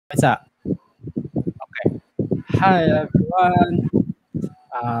What's up? Okay. Hi, everyone.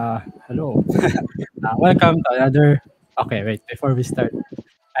 Hello. Welcome to another. Okay, wait. Before we start,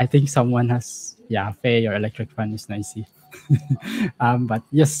 I think someone has. Yeah, Faye, your electric fan is noisy. But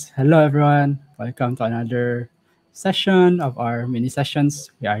yes, hello, everyone. Welcome to another session of our mini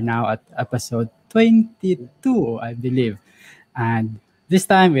sessions. We are now at episode 22, I believe. And this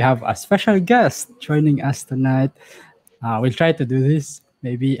time we have a special guest joining us tonight. We'll try to do this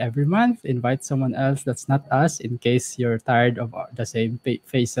maybe every month. Invite someone else that's not us in case you're tired of the same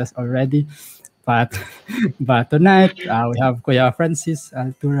faces already. But but tonight we have Kuya Francis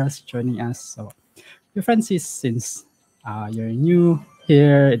Alturas joining us. So, Kuya Francis, since you're new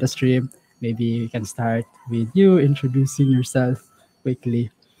here in the stream, maybe we can start with you introducing yourself quickly.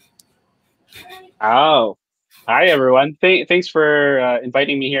 Oh, hi everyone. Thanks for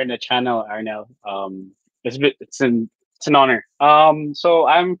inviting me here in the channel, Arnel. It's an honor. So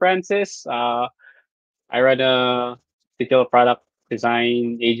I'm Francis. I run a digital product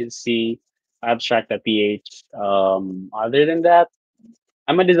design agency, Abstract.ph. Other than that,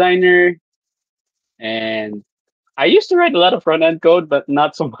 I'm a designer, and I used to write a lot of front end code, but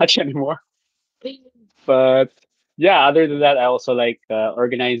not so much anymore. But yeah, other than that, I also like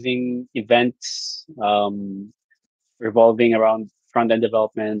organizing events. Revolving around front end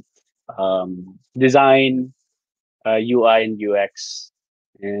development, design, UI and UX,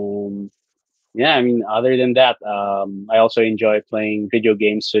 and yeah, I mean, other than that, I also enjoy playing video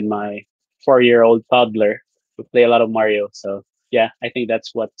games with my 4-year-old toddler who play a lot of Mario. So yeah, I think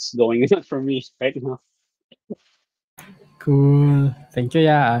that's what's going on for me right now. Cool. Thank you,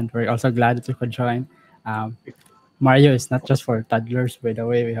 yeah. And we're also glad that you could join. Um, Mario is not just for toddlers, by the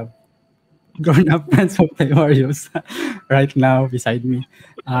way. We have grown-up friends who play Marios right now beside me.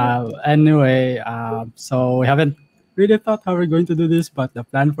 Anyway, so we haven't really thought how we're going to do this, but the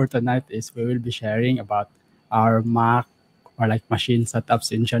plan for tonight is we will be sharing about our Mac or like machine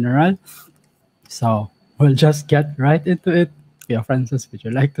setups in general. So we'll just get right into it. Yeah, Francis, would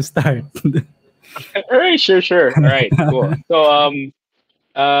you like to start? All right, sure. All right, cool. So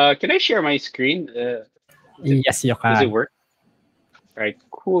can I share my screen? Is it Yes, you does it can. work? All right,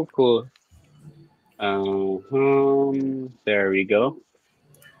 cool. There we go.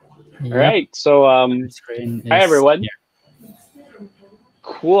 All Yep, right, so your screen hi is everyone. here.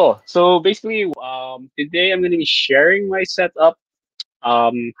 Cool. So basically, today I'm going to be sharing my setup,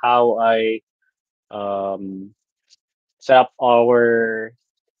 how I um, set up our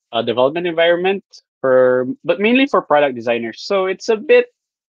development environment but mainly for product designers. So it's a bit,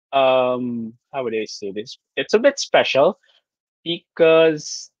 how would I say this? It's a bit special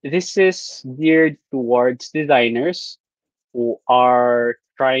because this is geared towards designers who are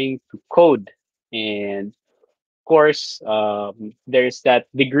trying to code. And of course, there's that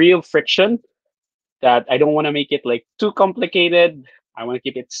degree of friction that I don't want to make it like too complicated. I want to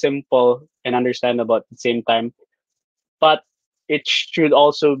keep it simple and understandable at the same time. But it should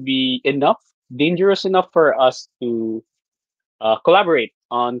also be dangerous enough for us to collaborate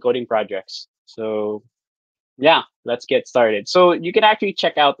on coding projects. So yeah, let's get started. So you can actually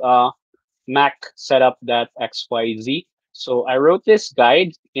check out Mac setup.xyz. So I wrote this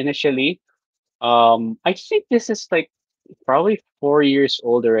guide initially. I think this is like probably 4 years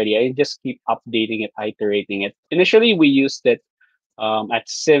old already. I just keep updating it, iterating it. Initially, we used it at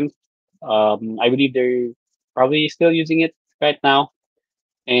Sim. I believe they're probably still using it right now.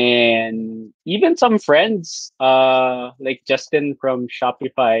 And even some friends, like Justin from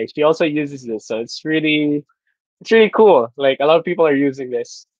Shopify, she also uses this. So it's really cool. Like a lot of people are using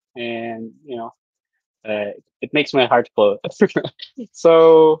this, and it makes my heart float.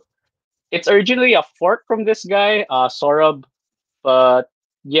 So it's originally a fork from this guy, Sorab, but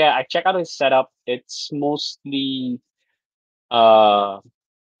yeah, I check out his setup. It's mostly uh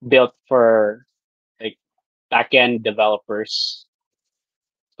built for like backend developers.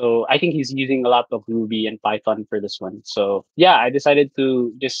 So I think he's using a lot of Ruby and Python for this one. So yeah, I decided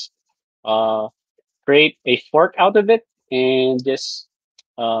to just uh create a fork out of it and just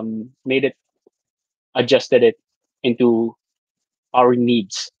made it adjusted it into our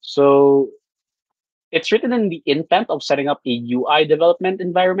needs. So it's written in the intent of setting up a UI development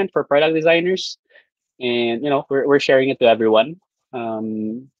environment for product designers, and we're sharing it to everyone.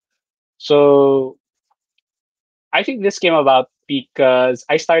 Um, so I think this came about because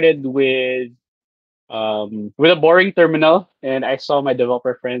I started with a boring terminal, and I saw my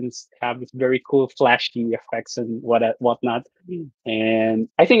developer friends have this very cool flashy effects and whatnot. And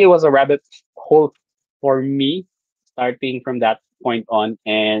I think it was a rabbit hole for me starting from that point on,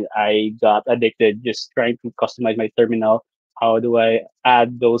 and I got addicted just trying to customize my terminal how do I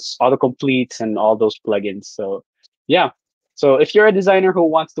add those autocompletes and all those plugins. So yeah. So if you're a designer who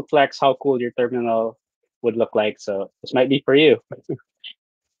wants to flex how cool your terminal would look like, so this might be for you.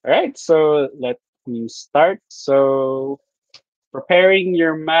 All right, so let me start. So preparing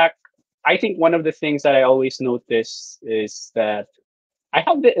your Mac, I think one of the things that I always notice is that I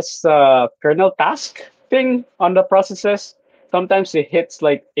have this kernel task thing on the processes. Sometimes it hits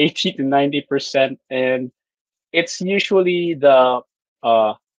like 80 to 90%, and it's usually the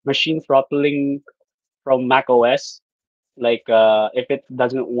uh, machine throttling from Mac OS. Like if it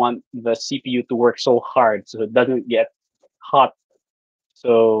doesn't want the CPU to work so hard, so it doesn't get hot,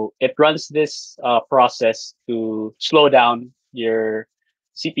 so it runs this process to slow down your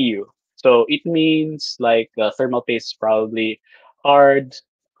CPU. So it means like thermal paste is probably hard,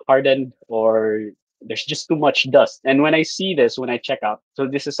 hardened, or there's just too much dust. And when I see this, when I check out, so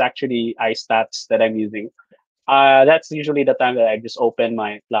this is actually iStats that I'm using. That's usually the time that I just open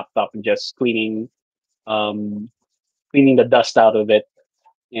my laptop and just um, cleaning the dust out of it,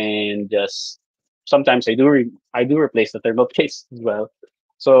 and just sometimes I do replace the thermal paste as well.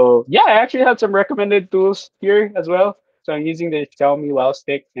 So yeah, I actually have some recommended tools here as well. So I'm using the Xiaomi Wow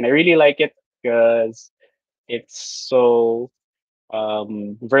Stick, and I really like it because it's so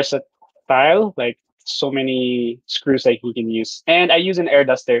versatile. Like so many screws that you can use, and I use an air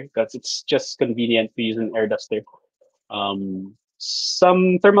duster because it's just convenient to use an air duster.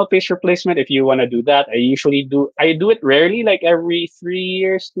 Some thermal paste replacement if you want to do that. I do it rarely, like every 3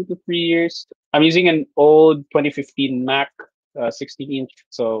 years, 2 to 3 years. I'm using an old 2015 Mac 16 inch,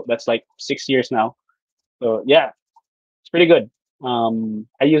 so that's like 6 years now. So yeah, it's pretty good.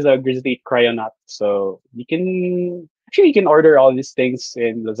 I use a Grizzly Cryonaut, so you can order all these things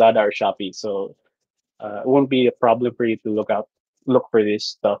in Lazada or Shopee, so it won't be a problem for you to look for this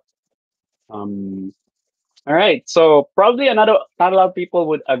stuff. um all right. So probably another not a lot of people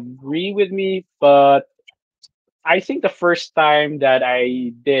would agree with me, but I think the first time that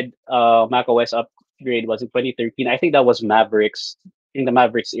I did macOS upgrade was in 2013. I think that was Mavericks in the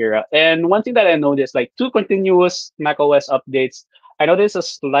Mavericks era. And one thing that I noticed, like two continuous macOS updates, I noticed a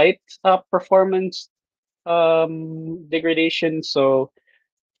slight performance degradation. So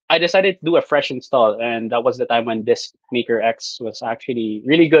I decided to do a fresh install, and that was the time when Disk Maker X was actually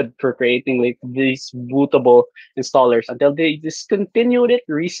really good for creating like these bootable installers until they discontinued it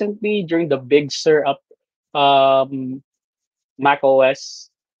recently during the Big Sur up um, Mac OS.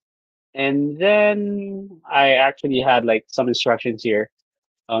 And then I actually had like some instructions here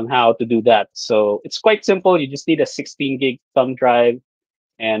on how to do that. So it's quite simple. You just need a 16 gig thumb drive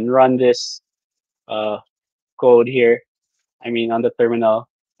and run this uh, code here. I mean, on the terminal,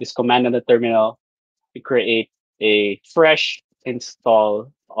 this command on the terminal to create a fresh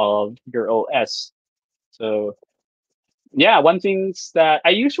install of your OS. So yeah, one thing's that I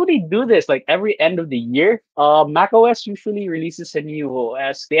usually do this like every end of the year. Mac OS usually releases a new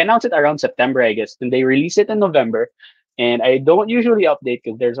OS. They announce it around September, I guess, and they release it in November. And I don't usually update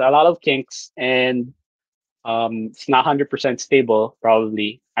because there's a lot of kinks, and it's not 100% stable.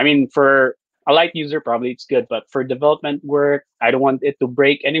 Probably, I mean, for a light user, probably it's good, but for development work, I don't want it to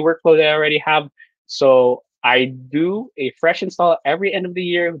break any workflow that I already have. So I do a fresh install every end of the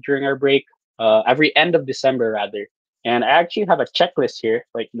year during our break, every end of December rather. And I actually have a checklist here,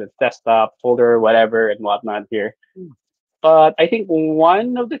 like the desktop folder, whatever, and whatnot here. But I think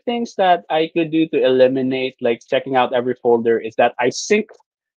one of the things that I could do to eliminate like checking out every folder is that I sync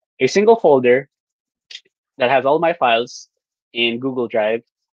a single folder that has all my files in Google Drive,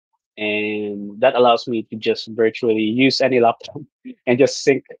 and that allows me to just virtually use any laptop and just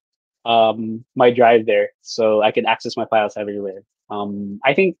sync my drive there, so I can access my files everywhere.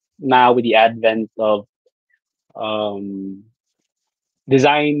 I think now with the advent of um,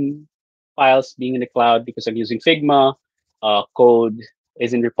 design files being in the cloud, because I'm using Figma, code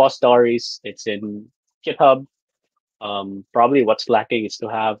is in repositories, it's in GitHub. Probably what's lacking is to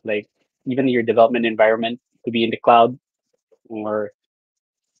have like even your development environment to be in the cloud or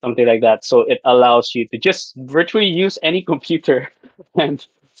something like that. So it allows you to just virtually use any computer and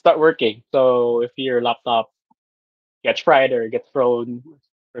start working. So if your laptop gets fried or gets thrown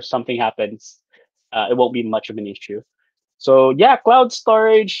or something happens, it won't be much of an issue. So yeah, cloud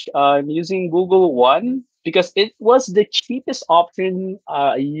storage. I'm using Google One because it was the cheapest option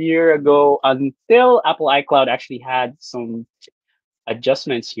a year ago until Apple iCloud actually had some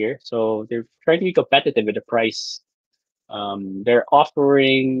adjustments here. So they're trying to be competitive with the price. They're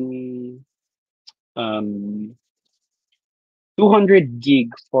offering um 200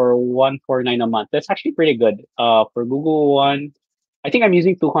 gig for 149 a month. That's actually pretty good. For Google One, I think I'm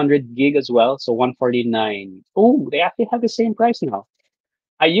using 200 gig as well, so 149. Oh, they actually have the same price now.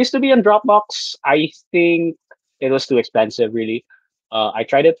 I used to be on Dropbox. I think it was too expensive, really. I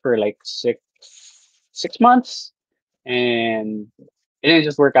tried it for like 6 months, and it didn't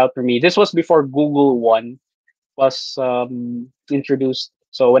just work out for me. This was before Google One was introduced.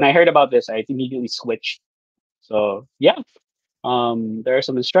 So when I heard about this, I immediately switched. So yeah, there are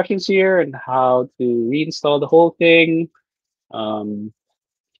some instructions here on how to reinstall the whole thing. Um,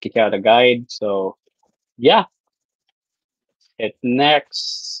 Kick out a guide. So yeah, hit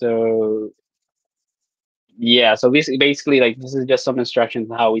next. So yeah, so basically, like this is just some instructions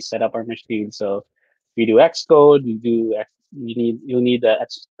on how we set up our machine. So we do Xcode, you'll need the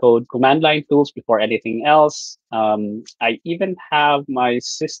Xcode command line tools before anything else. I even have my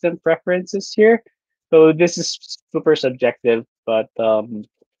system preferences here. So this is super subjective, but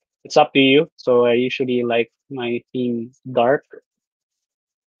it's up to you. So I usually like my theme dark.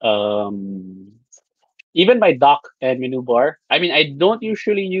 Um, Even my dock and menu bar. I mean, I don't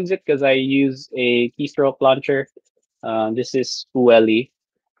usually use it because I use a keystroke launcher. This is Fueli.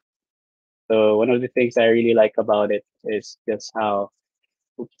 So one of the things I really like about it is just how,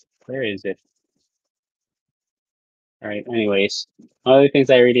 oops, where is it? All right. Anyways, one of the things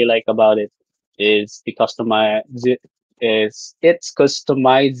I really like about it is is its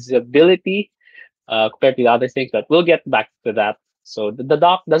customizability compared to the other things, but we'll get back to that. So the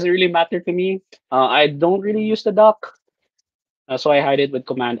dock doesn't really matter to me. I don't really use the dock, so I hide it with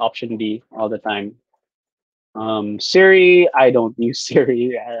Command Option D all the time. Siri, I don't use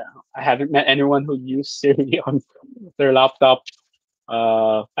Siri. I haven't met anyone who used Siri on their laptop.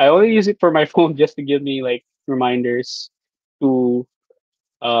 I only use it for my phone just to give me like reminders to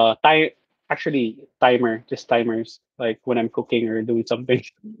time. Actually, just timers, like when I'm cooking or doing something.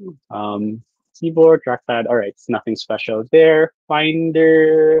 Um, Keyboard, trackpad. All right, it's nothing special there.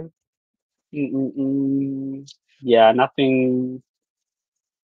 Finder. Mm-mm-mm. Yeah, nothing.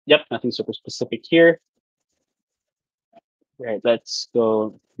 Yep, nothing super specific here. Right, let's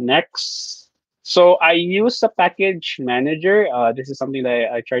go next. So I use a package manager. This is something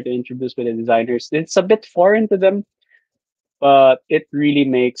that I try to introduce with the designers. It's a bit foreign to them, but it really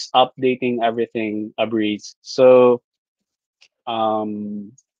makes updating everything a breeze. So,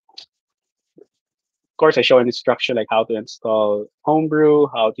 of course, I show an instruction like how to install Homebrew,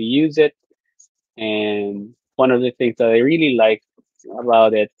 how to use it, and one of the things that I really like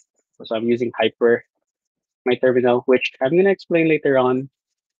about it was I'm using Hyper, my terminal, which I'm gonna explain later on.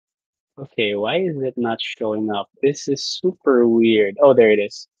 Okay, why is it not showing up? This is super weird. Oh, there it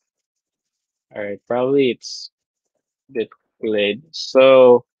is. All right, probably it's a bit delayed.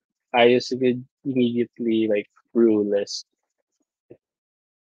 So I just immediately like brew list.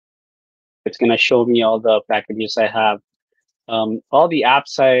 It's gonna show me all the packages I have. All the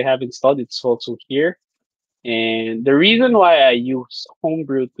apps I have installed, it's also here. And the reason why I use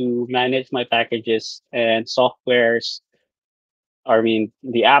Homebrew to manage my packages and softwares, or I mean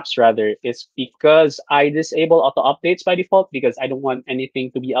the apps rather, is because I disable auto updates by default because I don't want anything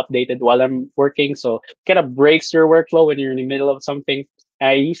to be updated while I'm working. So it kind of breaks your workflow when you're in the middle of something.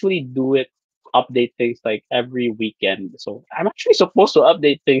 I usually do it, update things like every weekend. So I'm actually supposed to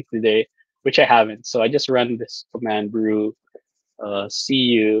update things today, which I haven't. So I just run this command brew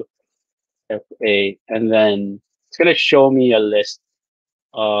CUFA, and then it's gonna show me a list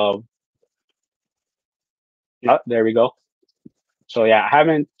of. Oh, there we go. So yeah, I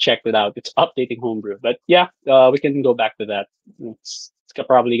haven't checked it out. It's updating Homebrew, but yeah, we can go back to that.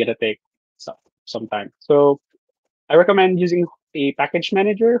 Probably gonna take some time. So I recommend using a package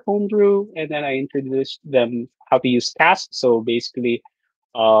manager, Homebrew, and then I introduce them how to use Cast. So basically,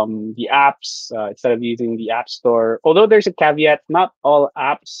 the apps instead of using the App Store. Although there's a caveat, not all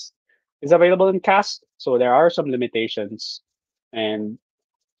apps is available in Cast, so there are some limitations. And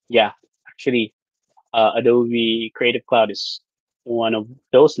yeah, actually, Adobe Creative Cloud is one of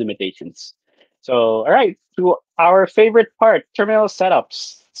those limitations. So, all right, to our favorite part, terminal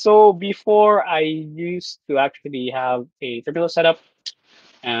setups. So before I used to actually have a terminal setup,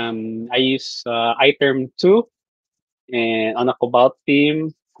 I use iTerm 2 and on a Cobalt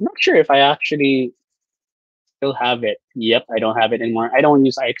theme. I'm not sure if I actually still have it. Yep, I don't have it anymore. I don't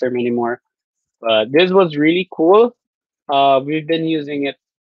use iTerm anymore. But this was really cool. We've been using it.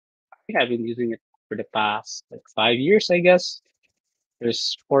 I think I've been using it for the past like 5 years, I guess. It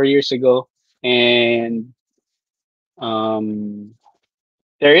was 4 years ago, and um,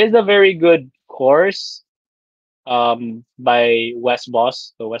 there is a very good course by Wes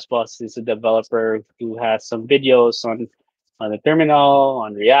Boss. So Wes Boss is a developer who has some videos on the terminal,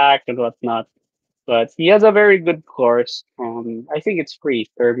 on React and whatnot. But he has a very good course. I think it's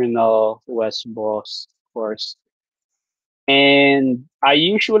free, Terminal West Boss course. And I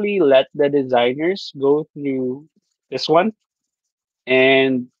usually let the designers go through this one,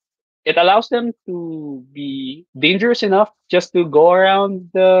 and it allows them to be dangerous enough just to go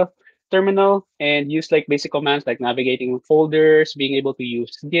around the terminal and use like basic commands like navigating folders, being able to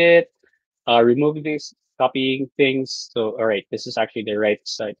use Git, removing things, copying things. So, all right, this is actually the right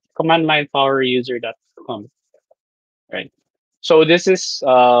site. Command line poweruser.com. Right. So this is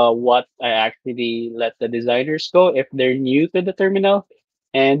what I actually let the designers go if they're new to the terminal.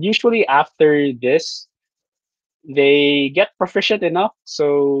 And usually after this, they get proficient enough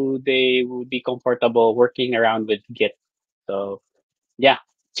so they will be comfortable working around with Git. So yeah,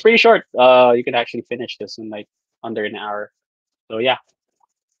 it's pretty short. You can actually finish this in like under an hour. So yeah.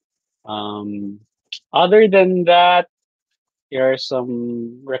 Um, other than that, here are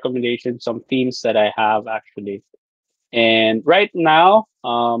some recommendations, some themes that I have actually. And right now,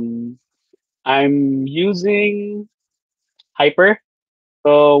 I'm using Hyper.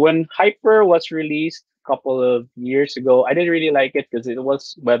 So when Hyper was released a couple of years ago, I didn't really like it because it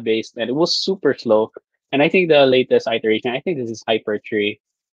was web based and it was super slow. And I think the latest iteration, I think this is Hyper 3.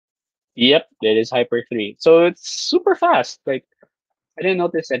 Yep, it is Hyper 3. So it's super fast. Like I didn't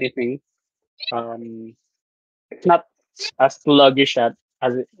notice anything. Um, it's not as sluggish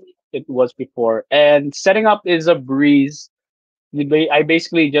as it was before. And setting up is a breeze. I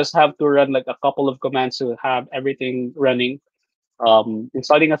basically just have to run like a couple of commands to have everything running.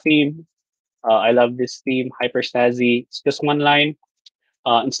 Installing a theme. I love this theme, Hyperstasy. It's just one line.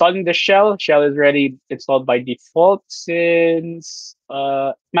 Installing the shell. Shell is already installed by default since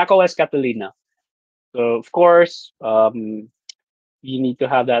macOS Catalina. So of course, you need to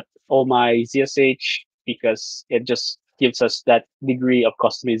have that Oh My ZSH because it just gives us that degree of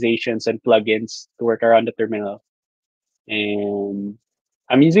customizations and plugins to work around the terminal. And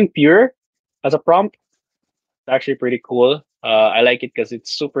I'm using Pure as a prompt. It's actually pretty cool. I like it because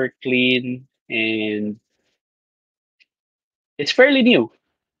it's super clean and it's fairly new.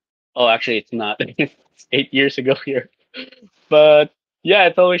 Oh, actually, it's not. It's 8 years ago here, but yeah,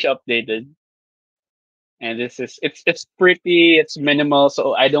 it's always updated. And this is it's pretty, it's minimal,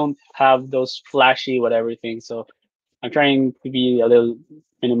 so I don't have those flashy whatever things. So I'm trying to be a little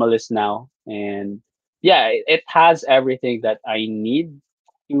minimalist now, and yeah, it has everything that I need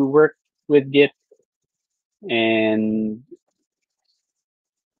to work with Git, and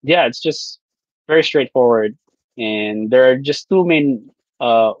yeah, it's just very straightforward. And there are just two main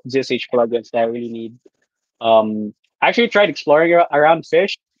ZSH plugins that I really need. I actually tried exploring around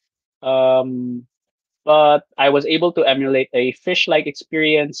Fish, um, but I was able to emulate a fish-like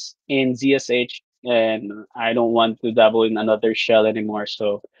experience in ZSH, and I don't want to dabble in another shell anymore.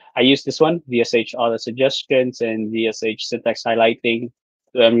 So I use this one, ZSH auto suggestions and ZSH syntax highlighting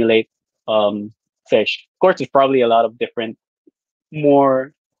to emulate fish. Of course, there's probably a lot of different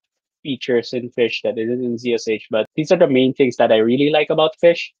more features in Fish that isn't in ZSH, but these are the main things that I really like about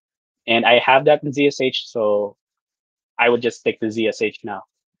Fish, and I have that in ZSH, so I would just stick to ZSH now.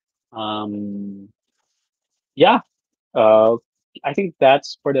 Um, yeah, uh, I think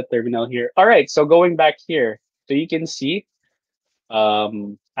that's for the terminal here. All right, so going back here, so you can see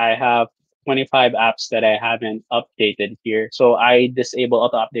I have 25 apps that I haven't updated here. So I disable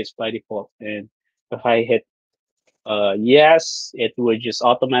auto updates by default, and if I hit yes, it would just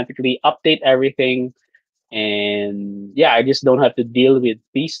automatically update everything. And yeah, I just don't have to deal with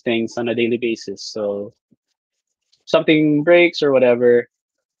these things on a daily basis. So something breaks or whatever,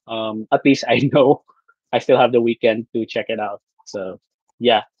 at least I know I still have the weekend to check it out. So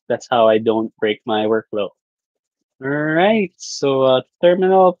yeah, that's how I don't break my workflow. All right, so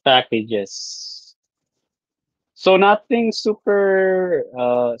terminal packages. So nothing super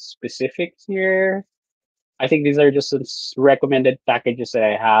specific here. I think these are just some recommended packages that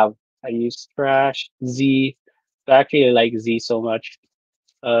I have. I use Trash, Z. I actually like Z so much.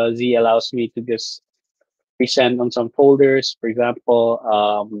 Z allows me to just resend on some folders. For example,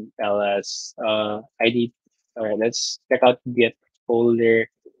 ls I need. All right, let's check out Git folder.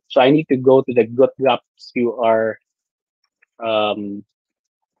 So I need to go to the GitGapsUR um,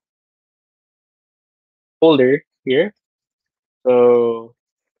 folder here. So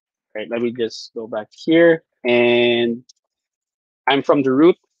right, let me just go back here, and I'm from the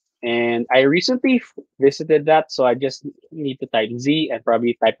root, and I recently visited that, so I just need to type Z and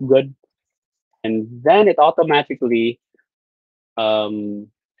probably type good, and then um,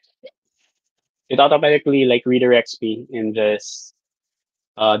 it automatically like redirects me in this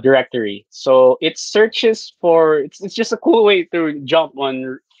directory. So it searches for it's just a cool way to jump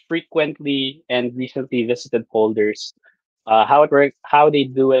on frequently and recently visited folders. How it work, how they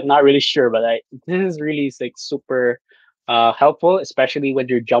do it, not really sure, but this is really like super helpful, especially when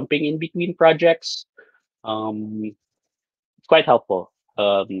you're jumping in between projects. Um, it's quite helpful.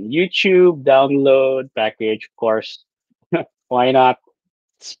 YouTube download package, of course. Why not?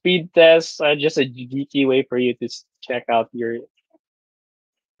 Speed test, just a geeky way for you to check out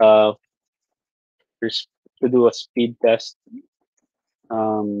uh your to do a speed test.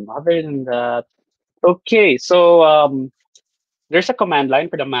 Other than that, okay. So there's a command line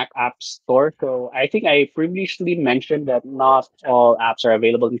for the Mac App Store. So I think I previously mentioned that not all apps are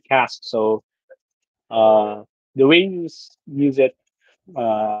available in Cast. So uh, the way you use it,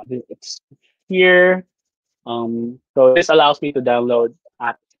 it's here. So this allows me to download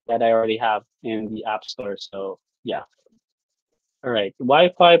apps that I already have in the App Store. So yeah. All right.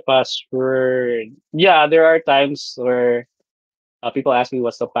 Wi-Fi password. Yeah, there are times where people ask me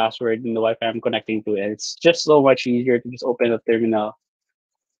what's the password in the Wi-Fi I'm connecting to, and it's just so much easier to just open a terminal,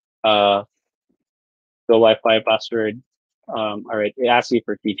 uh, the Wi-Fi password. All right, it asks me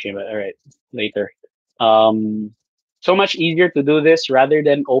for teaching, but all right, later. Um, so much easier to do this rather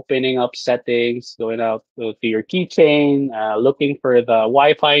than opening up settings, going out to your keychain, looking for the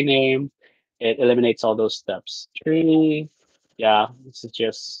Wi-Fi name. It eliminates all those steps. Tree, yeah, this is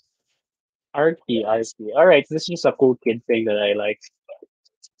just RT, RT. All right, this is just a cool kid thing that I like.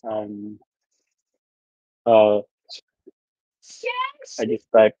 Um, uh, I just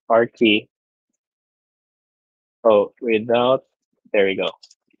type RT. Oh, without. There we go.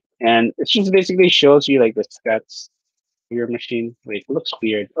 And it just basically shows you like the stats of your machine. Wait, it looks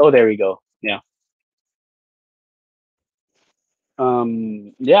weird. Oh, there we go. Yeah.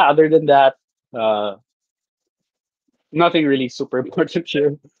 Yeah, other than that, uh nothing really super important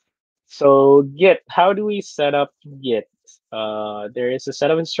here. So Git, how do we set up Git? There is a set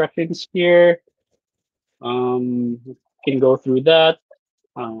of instructions here. Can go through that.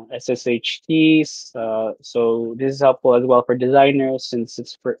 SSHTs. So this is helpful as well for designers since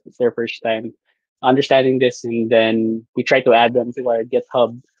it's their first time understanding this, and then we try to add them to our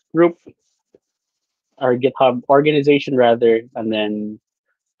GitHub group, our GitHub organization rather, and then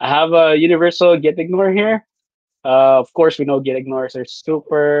I have a universal git ignore here. Of course, we know git ignores are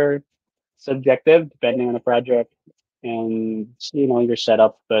super subjective depending on the project and your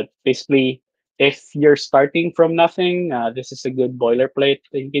setup. But basically, if you're starting from nothing, this is a good boilerplate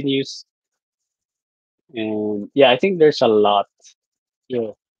that you can use. And yeah, I think there's a lot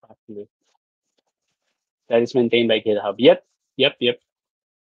here actually that is maintained by GitHub. Yep.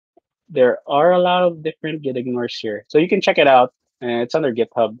 There are a lot of different git ignores here, so you can check it out. It's under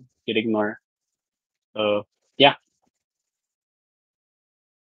GitHub git ignore. So yeah.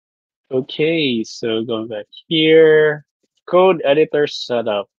 Okay, so going back here, code editor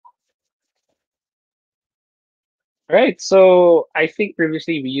setup. All right, so I think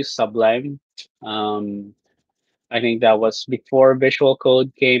previously we used Sublime. Um, I think that was before Visual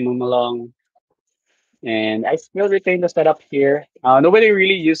Code came along, and I still retain the setup here. Nobody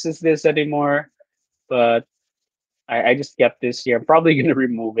really uses this anymore, but I just kept this here. I'm probably gonna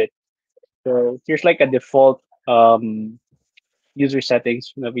remove it. So here's like a default user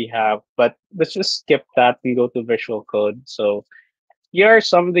settings that we have, but let's just skip that and go to Visual Code. So here are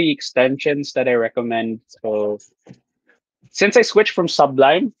some of the extensions that I recommend. So since I switched from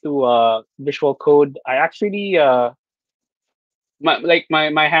Sublime to Visual Code, I actually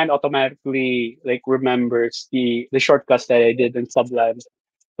my hand automatically like remembers the shortcuts that I did in Sublime.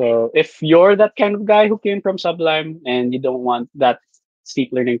 So if you're that kind of guy who came from Sublime and you don't want that steep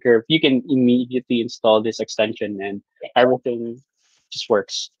learning curve, you can immediately install this extension and everything just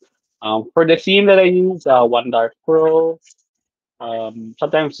works. For the theme that I use, One Dark Pro.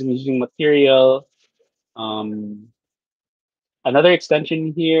 Sometimes I'm using Material. Um, Another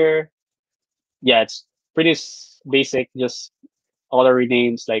extension here. Yeah, it's pretty basic. Just all the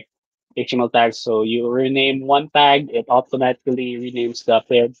renames like HTML tags. So you rename one tag, it automatically renames the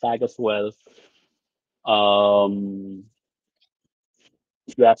paired tag as well. Um,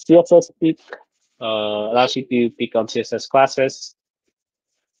 yeah, CSS pick allows you to pick on CSS classes.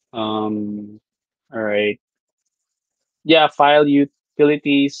 Um, all right. Yeah, file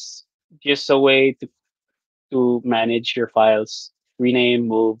utilities, just a way to manage your files, rename,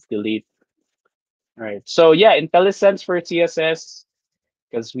 move, delete. All right. So yeah, IntelliSense for CSS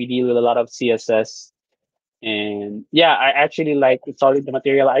because we deal with a lot of CSS. And yeah, I actually like installing the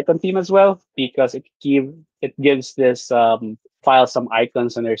material icon theme as well because it gives this file some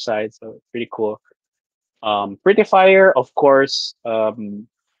icons on their side, so it's pretty cool. Prettifier, of course,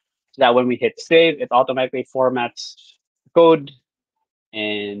 that when we hit save, it automatically formats code.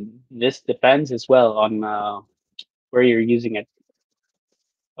 and this depends as well on where you're using it.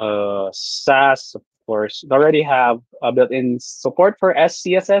 SAS, of course, they already have a built-in support for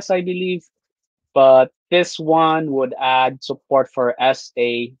SCSS, I believe, but this one would add support for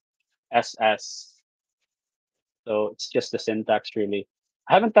SASS. So it's just the syntax really.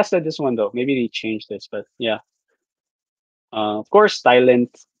 I haven't tested this one though. Maybe they changed this, but yeah. Of course,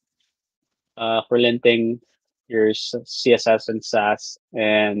 Stylint for linting your CSS and SAS,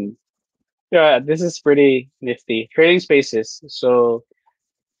 and yeah, this is pretty nifty. Trading spaces, so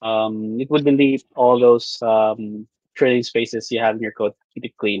it would delete all those trading spaces you have in your code, keep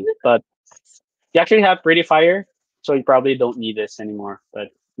it clean. But you actually have Prettyfire, so you probably don't need this anymore. But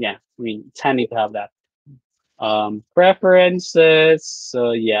yeah, I mean, it's handy to have that. Preferences.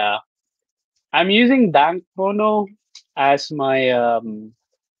 So yeah, I'm using Dankmono as my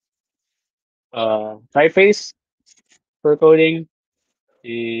typeface for coding.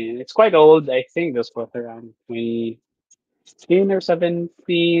 And it's quite old. I think this was around 2016 or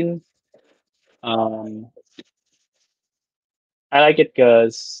 17. Um, I like it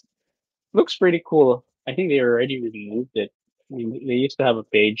because looks pretty cool. I think they already removed it. I mean, they used to have a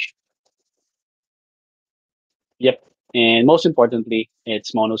page. Yep. And most importantly,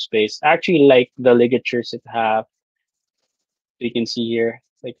 it's monospace. I actually like the ligatures it have. You can see here,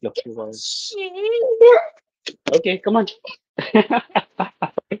 like the keywords. Okay, come on.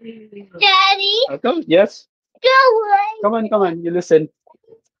 Daddy, Come, yes. go away. Come on, come on. You listen.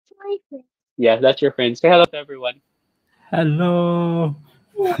 Yeah, that's your friend. Say hello to everyone. Hello.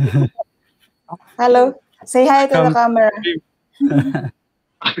 Hello. Say hi to the Welcome. camera.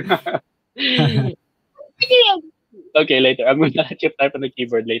 Okay, later. I'm gonna let you type on the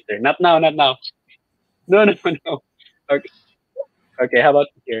keyboard later. Not now, not now. No, no, no. Okay, okay. How about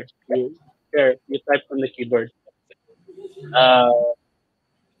here? Here, you type on the keyboard.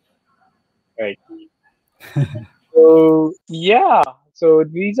 Right. So yeah. So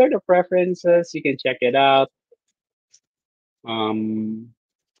these are the preferences. You can check it out. Um.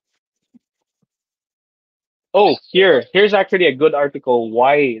 Oh, here's actually a good article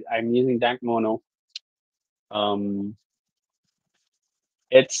why I'm using Dank Mono. Um.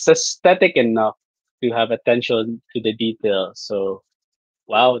 It's aesthetic enough to have attention to the detail. So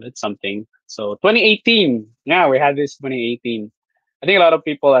wow, that's something. So 2018. Yeah, we had this 2018. I think a lot of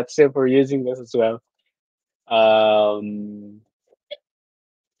people at Civ were using this as well. Um,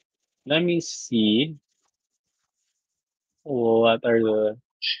 Let me see. What are the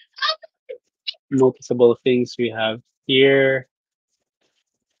noticeable things we have here?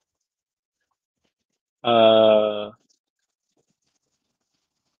 Uh,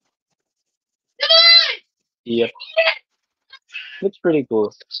 yep, looks pretty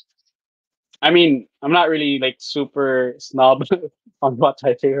cool. I mean, I'm not really like super snob on what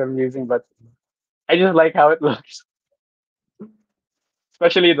typeface I'm using, but I just like how it looks.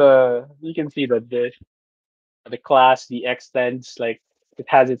 Especially you can see the class, the extends, like it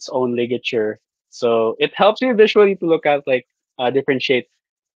has its own ligature. So it helps you visually to look at like differentiate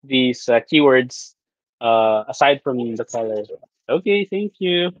these keywords aside from the color. Okay, thank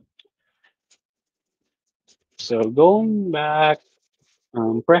you. So going back,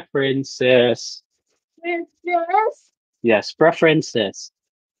 preferences. Princess. Yes, preferences.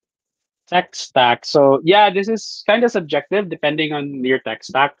 Tech stack. So yeah, this is kind of subjective depending on your tech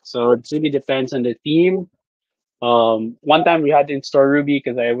stack. So it really depends on the theme. One time we had to install Ruby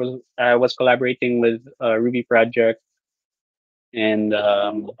because I was collaborating with a Ruby project, and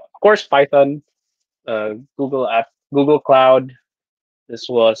of course Python, Google Cloud. This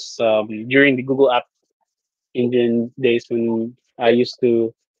was during the Google App Engine days when I used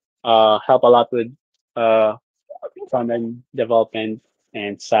to help a lot with uh, front end development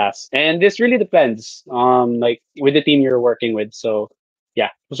and SaaS. And this really depends like with the team you're working with. So yeah,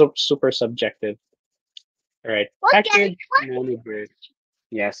 so super subjective. All right, What, Daddy? package manager.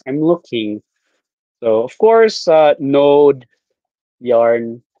 Yes, I'm looking. So of course, Node,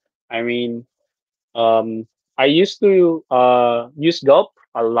 Yarn. I mean, I used to use Gulp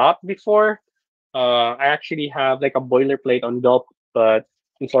a lot before. I actually have like a boilerplate on Gulp, but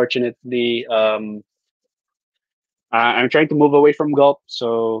unfortunately, I'm trying to move away from Gulp,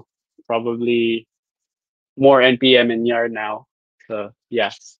 so probably more NPM and Yarn now. So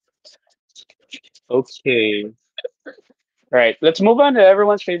yeah. Okay. All right. Let's move on to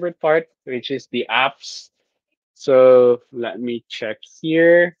everyone's favorite part, which is the apps. So let me check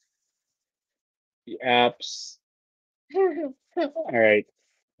here. The apps. All right.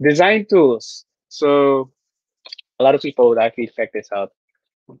 Design tools. So a lot of people would actually check this out.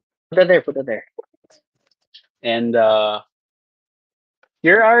 Put it there, put it there. And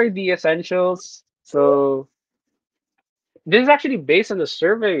here are the essentials. So this is actually based on the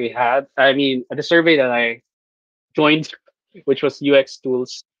survey we had. I mean, the survey that I joined, which was UX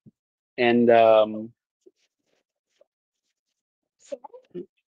tools, and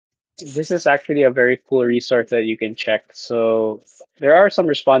this is actually a very cool resource that you can check. So there are some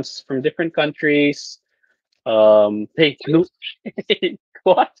responses from different countries. Hey,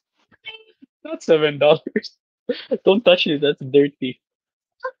 what? Not $7. Don't touch it. That's dirty.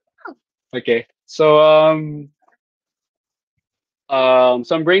 Okay. So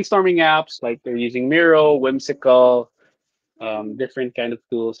some brainstorming apps like they're using Miro, Whimsical, different kind of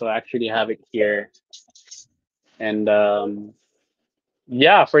tools. So I actually have it here. And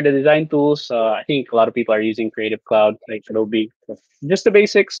yeah, for the design tools, I think a lot of people are using Creative Cloud, like Adobe. Just the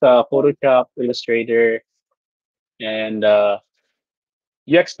basics, Photoshop, Illustrator, and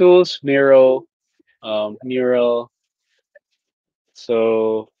UX tools, Miro, Mural.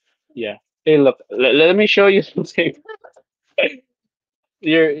 So yeah. Hey, look, let me show you something.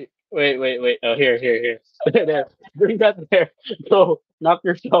 You're wait. Oh, here. There, bring that there. Go, knock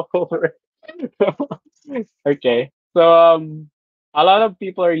yourself over. Okay. So a lot of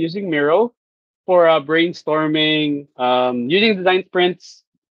people are using Miro for brainstorming, using design sprints.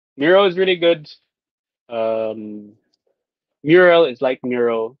 Miro is really good. Um, Mural is like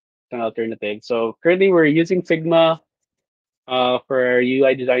Miro, it's an alternative. So currently we're using Figma for our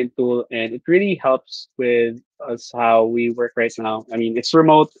UI design tool, and it really helps with us how we work right now. I mean, it's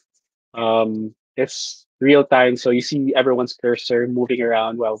remote, it's real time, so you see everyone's cursor moving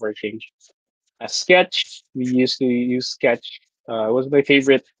around while working. A Sketch, we used to use Sketch. It was my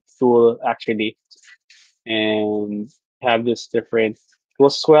favorite tool actually, and have this different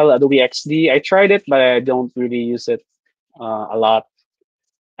tools as well. Adobe XD, I tried it, but I don't really use it a lot.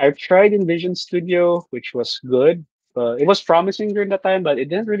 I've tried InVision Studio, which was good. It was promising during that time, but it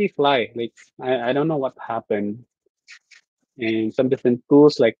didn't really fly. Like I don't know what happened. And some different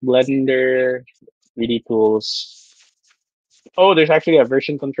tools like Blender, 3D tools. Oh, there's actually a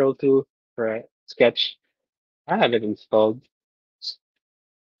version control tool for Sketch. I have it installed.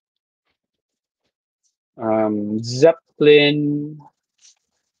 Zeppelin,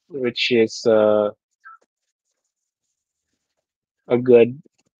 which is a good.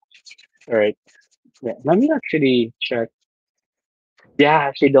 All right. Yeah, let me actually check. Yeah, I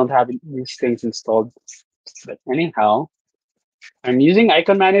actually don't have these things installed. But anyhow, I'm using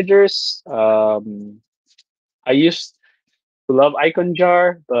icon managers. I used to love Icon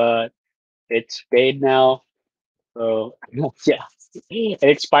Jar, but it's paid now. So yeah, it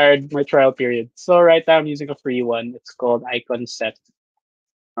expired my trial period. So right now I'm using a free one. It's called Icon Set.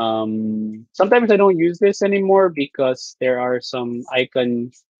 Sometimes I don't use this anymore because there are some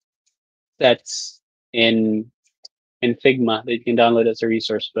icon sets in in Figma that you can download as a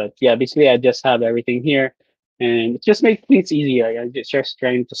resource. But yeah, basically I just have everything here, and it just makes things easier. I'm just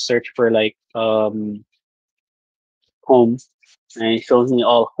trying to search for like home, and it shows me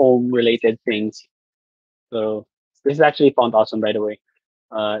all home related things. So this is actually Font Awesome, by the way.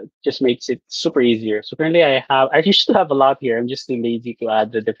 It just makes it super easier. So currently I used to have a lot here. I'm just too lazy to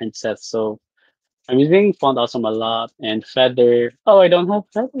add the different sets. So I'm using Font Awesome a lot and Feather. Oh, I don't have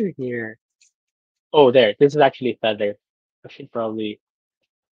Feather here. Oh, there. This is actually Feather. I should probably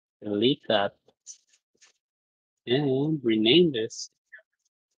delete that and rename this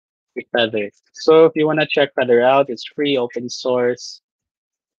to Feather. So if you want to check Feather out, it's free, open source.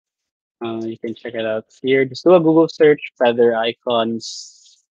 You can check it out here. Just do a Google search, Feather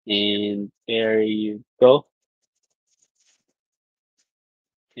icons, and there you go.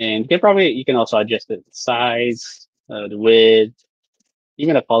 And you can also adjust the size, the width,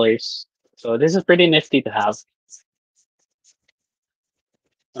 even the colors. So this is pretty nifty to have.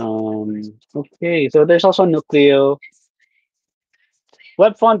 Okay, so there's also Nucleo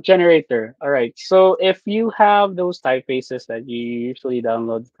web font generator. All right, so if you have those typefaces that you usually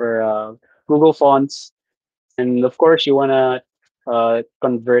download for Google Fonts, and of course you wanna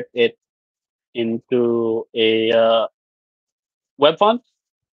convert it into a web font.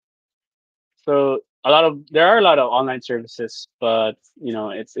 So there are a lot of online services, but you know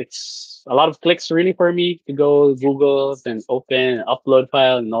it's a lot of clicks really for me to go Google and open upload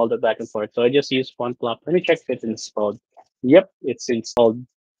file and all that back and forth. So I just use FontPlop. Let me check if it's installed. Yep, it's installed.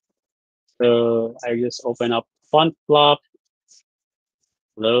 So I just open up FontPlop.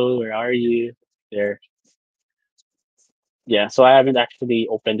 Hello, where are you? There. Yeah, so I haven't actually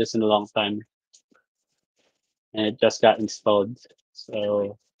opened this in a long time, and it just got installed.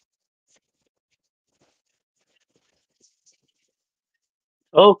 So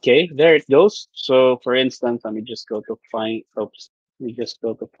okay, there it goes. So for instance, let me just go to find. Oops. We just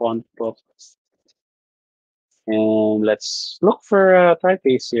go to font book and let's look for a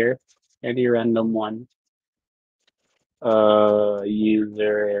typeface here. Any random one.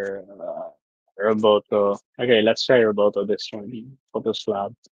 User Roboto. Okay, let's try Roboto this one.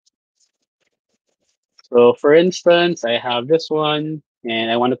 Photoslab. So for instance, I have this one and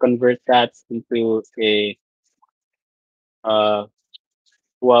I want to convert that into a uh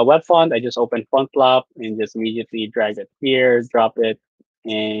web font. I just open FontLab and just immediately drag it here, drop it,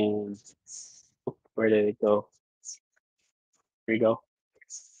 and where did it go? Here we go.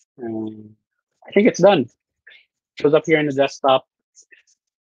 I think it's done. Shows up here in the desktop,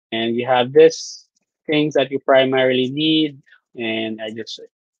 and you have this things that you primarily need. And I just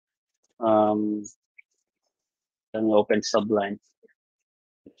um let me open Sublime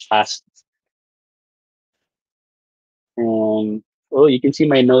fast. Oh, you can see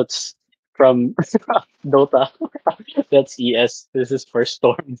my notes from Dota. That's ES. This is for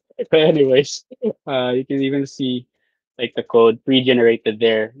Storm. But anyways, you can even see like the code pre-generated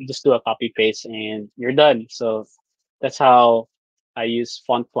there. You just do a copy paste and you're done. So that's how I use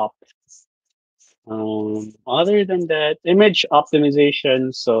FontFlop. Other than that, image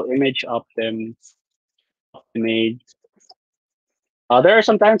optimization. So image optimage. There are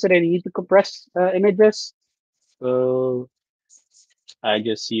some times that I need to compress images. So I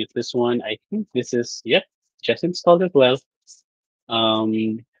just use this one. I think this is, yep, just installed as well.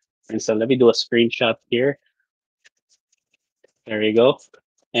 And so let me do a screenshot here. There we go.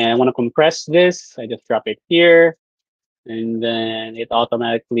 And I want to compress this. I just drop it here, and then it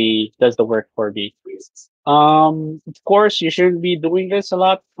automatically does the work for me. Of course, you shouldn't be doing this a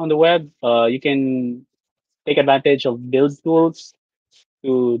lot on the web. You can take advantage of build tools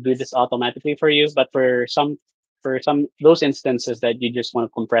to do this automatically for you. But for some those instances that you just want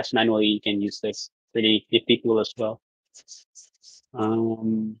to compress manually, you can use this pretty nifty tool as well.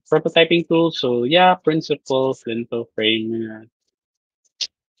 Prototyping tool. So yeah, Principal, Flinto, Framer,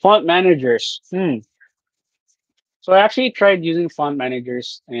 font managers. So I actually tried using font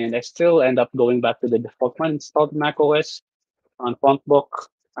managers, and I still end up going back to the default one installed macOS on Fontbook.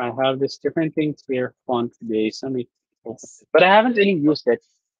 I have this different things here, font base. Let me open it. But I haven't really used it.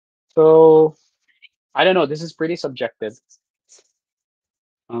 So I don't know. This is pretty subjective.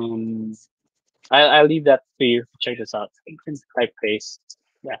 Um, I'll leave that to you. Check this out. Typeface.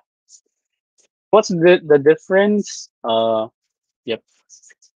 Yeah. What's the difference? Yep.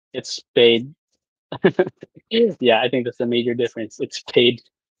 It's paid. Yeah, I think that's the major difference. It's paid.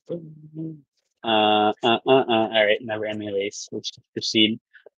 All right. Never anyways. Let's just proceed.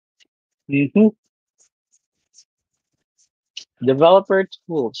 hmm Developer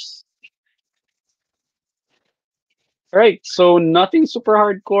tools. All right. So nothing super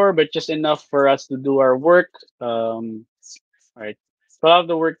hardcore, but just enough for us to do our work. All right. So a lot of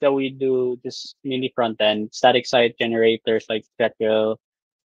the work that we do, just mainly front end, static site generators like Jekyll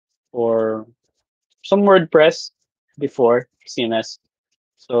or some WordPress before CMS.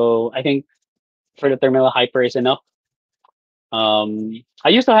 So I think for the terminal hyper is enough. I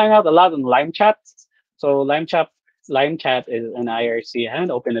used to hang out a lot on LimeChat. So LimeChat is an IRC. I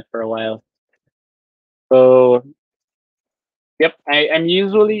haven't opened it for a while. So yep, I'm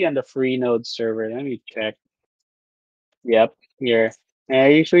usually on the free node server. Let me check. Yep, here. And I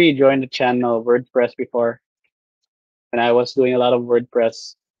usually join the channel WordPress before, and I was doing a lot of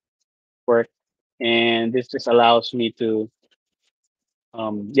WordPress work, and this just allows me to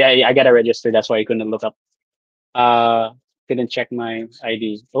yeah, I gotta register. That's why I couldn't look up. Couldn't check my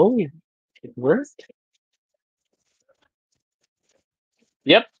ID. Oh, it worked.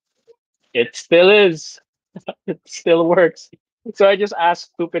 Yep, it still is. It still works. So I just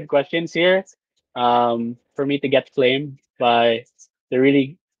ask stupid questions here, for me to get flamed by the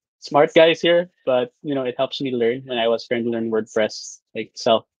really smart guys here. But it helps me learn when I was trying to learn WordPress, like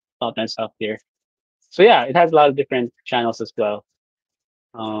self taught myself here. So yeah, it has a lot of different channels as well.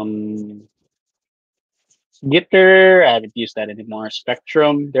 Um, Gitter, I haven't used that anymore.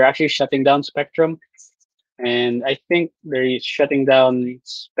 Spectrum, they're actually shutting down Spectrum. And I think they're shutting down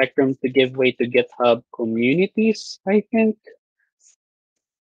Spectrum to give way to GitHub communities, I think.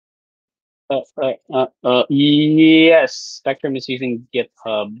 Yes, Spectrum is using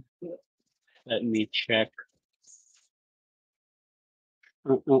GitHub. Let me check.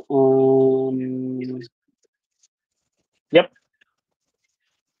 Yep.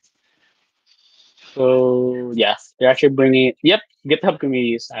 So yeah, they're actually bringing it. Yep, GitHub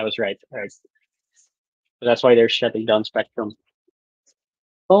communities. I was right. All right. So that's why they're shutting down Spectrum.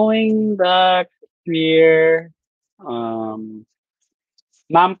 Going back here, MAMP.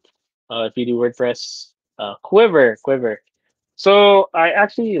 If you do WordPress, Quiver. So I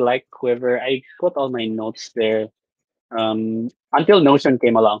actually like Quiver. I put all my notes there until Notion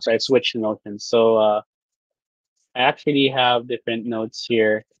came along. So I switched to Notion. So I actually have different notes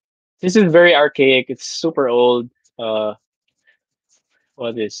here. This is very archaic. It's super old. Uh,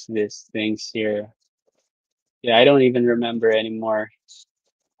 what is this things here? Yeah, I don't even remember anymore.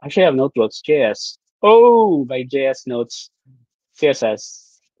 Actually, I have notebooks. JS. Oh, by JS notes.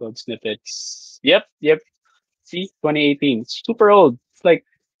 CSS code snippets. Yep, yep. See, 2018. Super old. It's like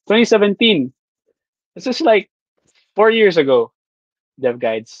 2017. This is like 4 years ago. Dev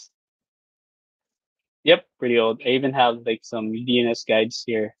guides. Yep, pretty old. I even have like some DNS guides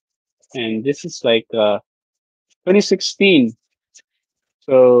here. And this is like 2016.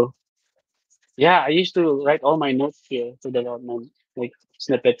 So yeah, I used to write all my notes here for development, like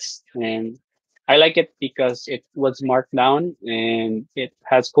snippets. And I like it because it was marked down and it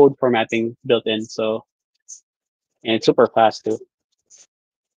has code formatting built in. So, and it's super fast too.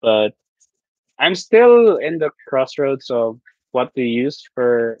 But I'm still in the crossroads of what to use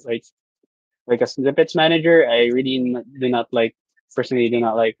for like a snippets manager. I really do not like personally do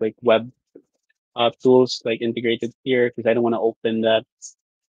not like web tools like integrated here because I don't want to open that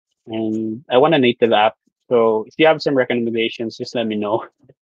and I want a native app. So if you have some recommendations, just let me know.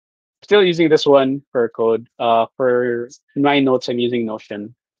 Still using this one for code. For my notes, I'm using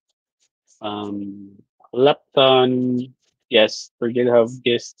Notion. Um, Lepton, yes, for GitHub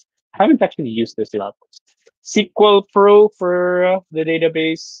Gist. I haven't actually used this a lot. SQL Pro for the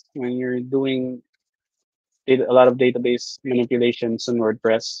database when you're doing a lot of database manipulations in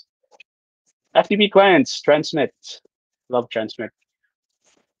WordPress. FTP clients, Transmit. Love Transmit.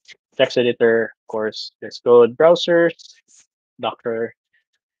 Text editor, of course. Let's go browsers, Docker,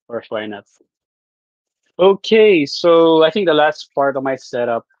 or why not? Okay, so I think the last part of my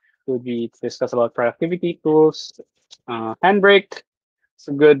setup would be to discuss about productivity tools. Handbrake, it's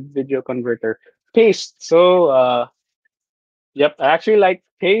a good video converter. Paste, so yep, I actually like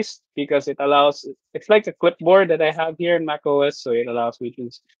Paste because it allows, it's like a clipboard that I have here in macOS, so it allows me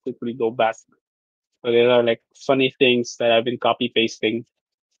to quickly go back. So there are like funny things that I've been copy pasting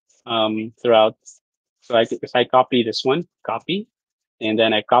throughout. So if I copy this one, copy, and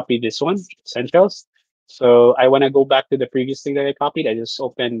then I copy this one, essentials. So I want to go back to the previous thing that I copied. I just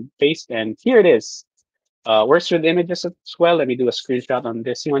open paste, and here it is. Works with images as well. Let me do a screenshot on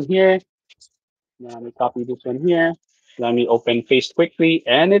this one here. Let me copy this one here. Let me open paste quickly,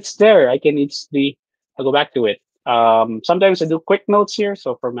 and it's there. I can easily I'll go back to it. Sometimes I do quick notes here.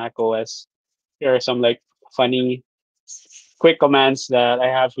 So for Mac OS, here are some like funny quick commands that I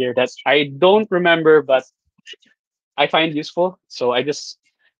have here that I don't remember, but I find useful. So I just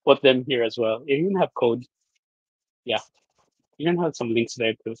put them here as well. You even have code. Yeah, you even have some links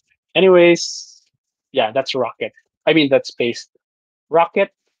there too. Anyways, yeah, that's Rocket. I mean, that's Paste. Rocket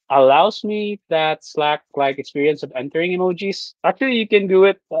allows me that Slack-like experience of entering emojis. Actually, you can do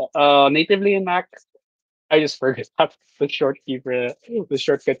it natively in Mac. I just forgot the short key for the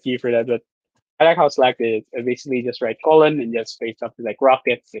shortcut key for that, but I like how Slack is. I basically just write colon and just space something like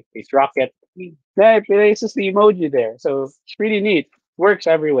rocket, space rocket. Then it places the emoji there. So it's pretty neat. Works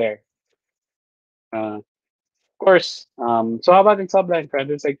everywhere. Of course. So how about in Sublime,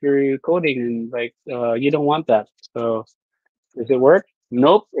 friend? It's like you're coding and like you don't want that. So does it work?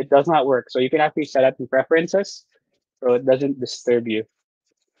 Nope, it does not work. So you can actually set up in preferences so it doesn't disturb you.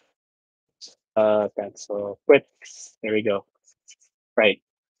 Cancel quit. There we go. Right.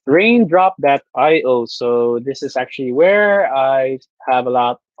 Raindrop.io. So this is actually where I have a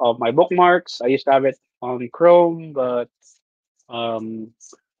lot of my bookmarks. I used to have it on Chrome, but um,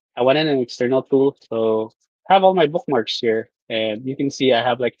 I wanted an external tool. So I have all my bookmarks here. And you can see I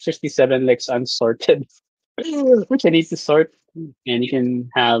have like 57 links unsorted, which I need to sort. And you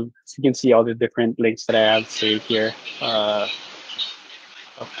can see all the different links that I have saved here of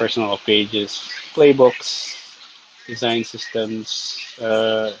personal pages, playbooks, design systems,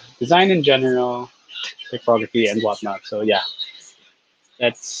 design in general, typography and whatnot. So yeah,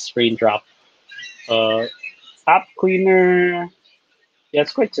 that's Raindrop. Uh, App Cleaner, yeah,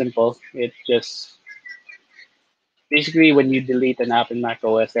 it's quite simple. It just basically when you delete an app in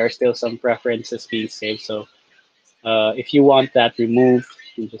macOS, there are still some preferences being saved. So if you want that removed,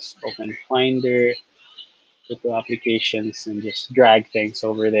 you just open Finder, go to applications, and just drag things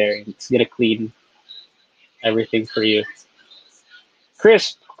over there. And it's gonna clean everything for you.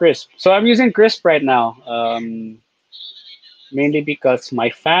 Crisp. So I'm using Crisp right now. Mainly because my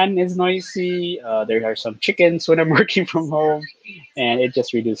fan is noisy. There are some chickens when I'm working from home, and it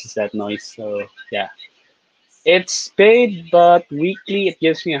just reduces that noise. So yeah, It's paid, but weekly it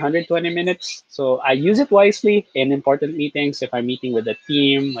gives me 120 minutes. So I use it wisely in important meetings. If I'm meeting with a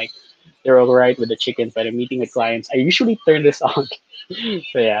team, like they're all right with the chickens, but I'm meeting with clients, I usually turn this on.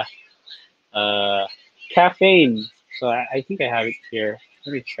 So yeah, uh, caffeine. So I think I have it here.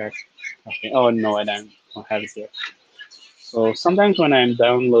 Let me check. Caffeine. Oh no, don't have it here. So sometimes when I'm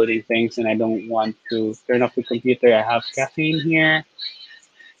downloading things and I don't want to turn off the computer, I have caffeine here.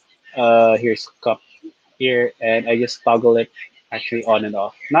 Here's cup here, and I just toggle it actually on and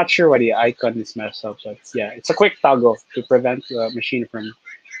off. Not sure why the icon is messed up, but yeah, it's a quick toggle to prevent the machine from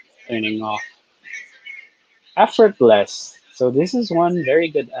turning off. Effortless. So this is one very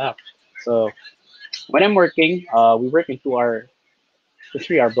good app. So when I'm working, we work in 2 hour to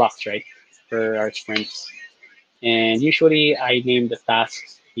 3 hour blocks, right, for our sprints. And usually I name the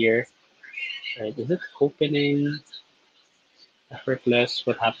tasks here. Right, is it opening? Effortless.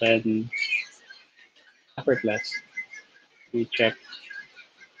 What happened? Effortless. Let me check.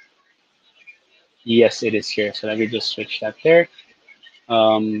 Yes, it is here. So let me just switch that there.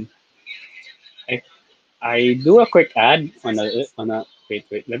 Um, I I do a quick ad on a wait.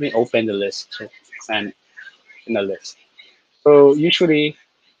 Let me open the list and in the list. So usually,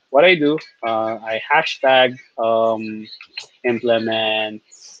 what I do, I hashtag implement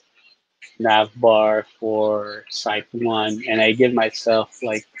navbar for site one, and I give myself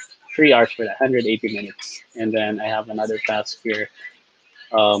like 3 hours for that, 180 minutes, and then I have another task here,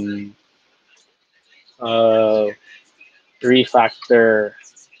 um, uh, refactor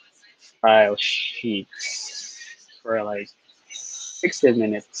file sheets for like 16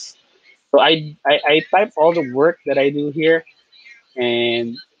 minutes. So I type all the work that I do here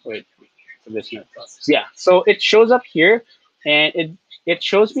and wait, so this not process. Yeah. So it shows up here and it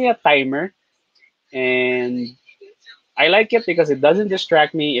shows me a timer and I like it because it doesn't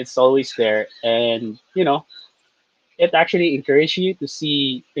distract me. It's always there. And it actually encourages you to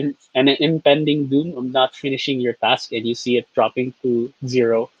see an impending doom of not finishing your task and you see it dropping to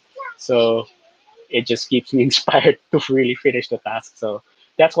zero. So it just keeps me inspired to really finish the task. So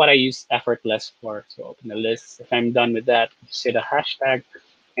that's what I use effortless for. So open the list. If I'm done with that, just hit a hashtag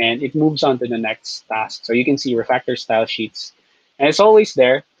and it moves on to the next task. So you can see refactor style sheets. And it's always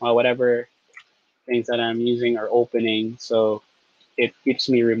there, whatever things that I'm using are opening. So it keeps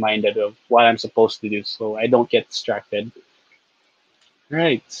me reminded of what I'm supposed to do so I don't get distracted.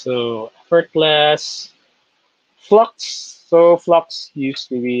 Right. So effortless. Flux. So Flux used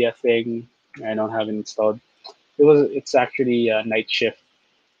to be a thing. I don't have it installed. It's actually a night shift.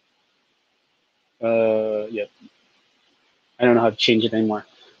 Yeah, I don't know how to change it anymore.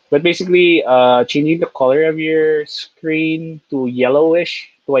 But basically, changing the color of your screen to a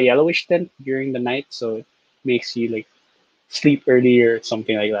yellowish tint during the night, so it makes you like sleep earlier,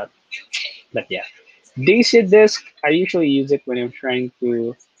 something like that. But yeah, Daisy disk. I usually use it when I'm trying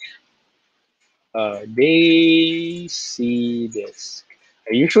to Daisy disk.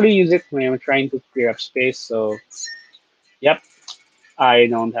 I usually use it when I'm trying to clear up space. So yep, I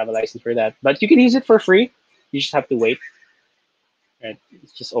don't have a license for that, but you can use it for free. You just have to wait. Right?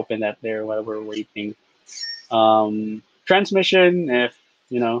 Just open that there while we're waiting. Transmission, if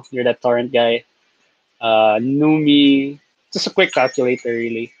you're that torrent guy. Numi, just a quick calculator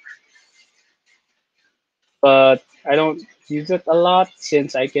really, but I don't use it a lot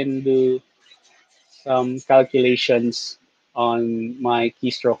since I can do some calculations on my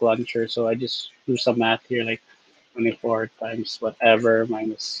keystroke launcher. So I just do some math here, like 24 times whatever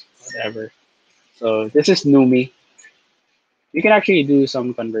minus whatever. So this is Numi. You can actually do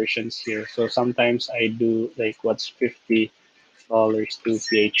some conversions here. So sometimes I do like what's $50 to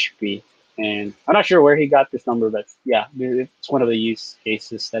PHP. And I'm not sure where he got this number, but yeah, it's one of the use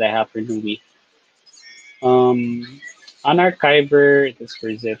cases that I have for Newbie. Unarchiver, this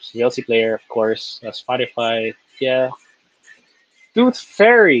for zips, VLC player, of course, Spotify, yeah. Tooth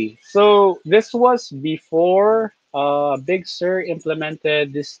Fairy. So this was before Big Sur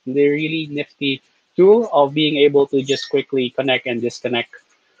implemented this really nifty tool of being able to just quickly connect and disconnect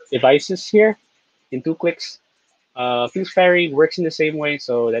devices here in 2 clicks. Tooth Fairy works in the same way,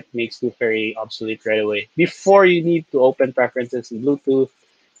 so that makes Tooth Fairy obsolete right away. Before you need to open preferences in Bluetooth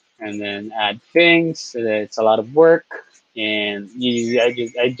and then add things, it's a lot of work, and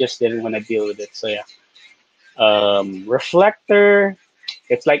I just didn't want to deal with it. So yeah, Reflector,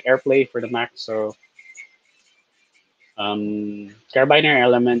 it's like AirPlay for the Mac. So Carabiner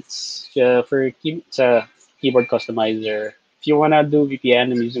Elements it's a keyboard customizer. If you wanna do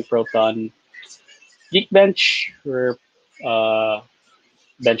VPN, I'm using Proton. Geekbench for uh,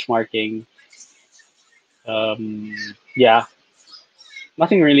 benchmarking. Yeah,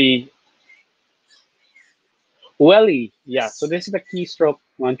 nothing really Welly, yeah. So this is the keystroke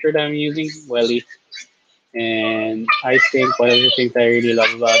launcher that I'm using, Welly. And I think one of the things I really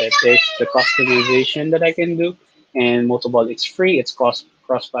love about it is the customization that I can do. And most of all, it's free. It's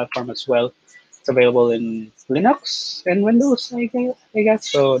cross-platform as well. It's available in Linux and Windows, I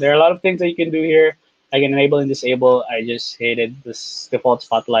guess. So there are a lot of things that you can do here. I can enable and disable. I just hated this default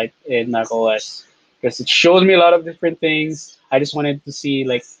spotlight in Mac OS because it shows me a lot of different things. I just wanted to see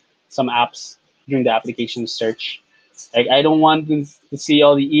like some apps during the application search. Like I don't want to see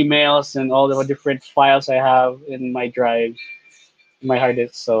all the emails and all the different files I have in my drive, in my hard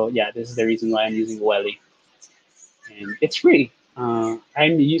disk. So yeah, this is the reason why I'm using Welly, and it's free.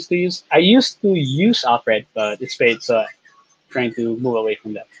 I used to use Alfred, but it's paid, so I'm trying to move away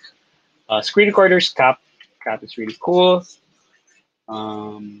from that. Screen recorders, Cap is really cool.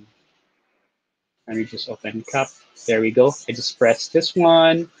 Um, Let me just open Cap. There we go. I just press this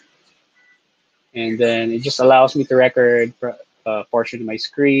one, and then it just allows me to record a portion of my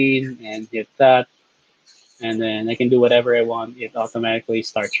screen and hit that, and then I can do whatever I want. It automatically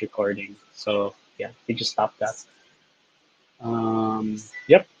starts recording. So yeah, you just stop that.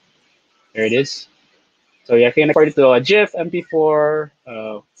 Yep, there it is. So yeah, I can record it to a GIF, MP4,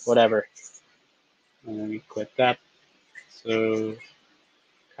 whatever. And let me quit that. So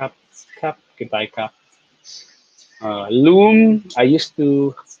cap, goodbye cap. Loom, I used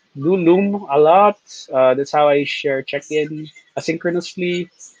to do Loom a lot. That's how I share check-in asynchronously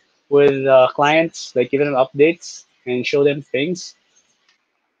with clients, like give them updates and show them things.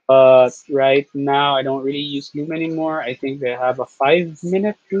 But right now, I don't really use Loom anymore. I think they have a 5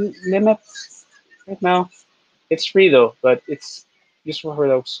 minute limit right now. It's free though, but it's useful for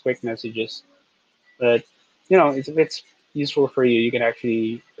those quick messages. But if it's useful for you, you can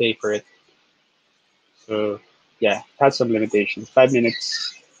actually pay for it. So yeah, it has some limitations. 5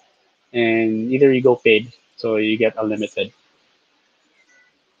 minutes, and either you go paid, so you get unlimited.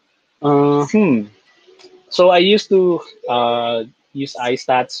 Uh, hmm. So I used to use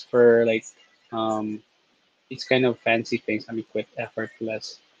iStats for like um, these kind of fancy things. Let me quit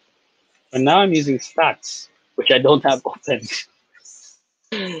effortless. But now I'm using stats, which I don't have open.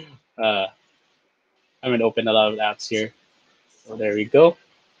 Uh, I'm gonna open a lot of apps here. So there we go.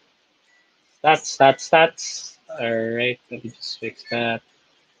 Stats. All right, let me just fix that.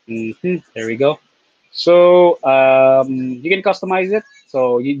 There we go. So you can customize it.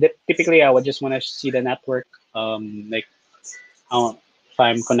 So typically, I would just want to see the network, like how if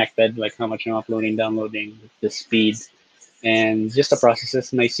I'm connected, like how much I'm uploading, downloading, the speed, and just the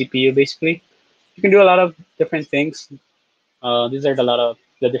processes in my CPU. Basically, you can do a lot of different things. These are a lot of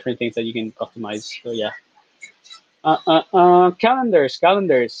the different things that you can customize. So yeah.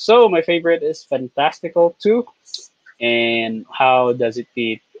 Calendars. So my favorite is Fantastical 2. And how does it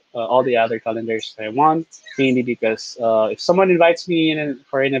beat all the other calendars I want? Mainly because if someone invites me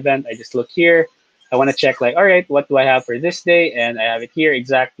for an event, I just look here. I want to check like, all right, what do I have for this day? And I have it here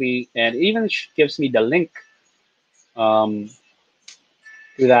exactly, and it even gives me the link um,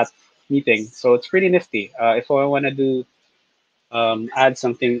 to that meeting. So it's pretty nifty. If I want to do add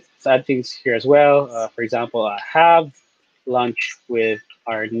things here as well. For example, I have lunch with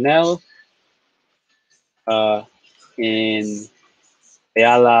Arnell uh, in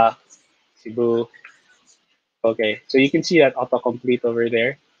Ayala, Cebu. Okay, so you can see that autocomplete over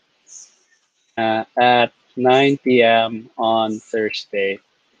there at 9 p.m. on Thursday.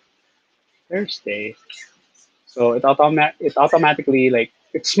 Thursday. So it automatically like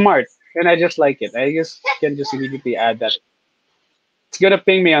it's smart, and I just like it. I just can just immediately add that. It's gonna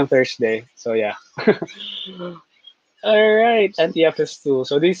ping me on Thursday. So yeah. All right, NTFS tool.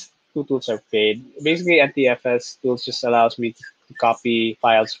 So these two tools are paid. Basically, NTFS tools just allows me to copy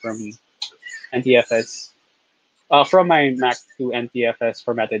files from NTFS from my Mac to NTFS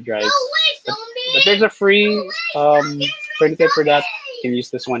formatted drives. But there's a free tourniquet for that. You can use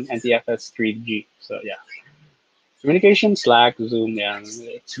this one, NTFS 3G. So yeah. Communication, Slack, Zoom, yeah.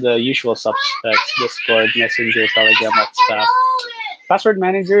 It's the usual suspects, Discord, Messenger, Telegram, WhatsApp. Password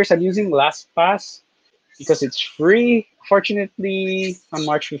managers, I'm using LastPass because it's free. Fortunately, on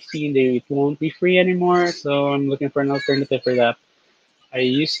March 15, it won't be free anymore. So I'm looking for an alternative for that. I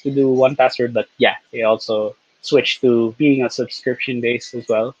used to do 1Password, but yeah, they also switched to being a subscription based as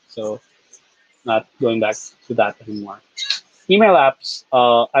well. So not going back to that anymore. Email apps.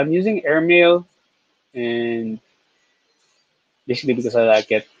 I'm using Airmail, and basically because I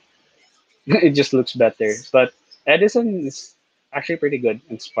like it. It just looks better. But Edison is actually pretty good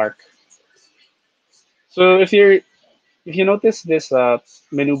in Spark. So if you notice this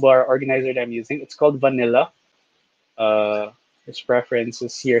menu bar organizer that I'm using, it's called Vanilla. Its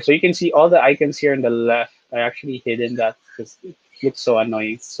preferences here. So you can see all the icons here on the left I actually hidden that because it looks so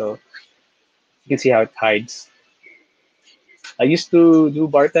annoying. So you can see how it hides. I used to do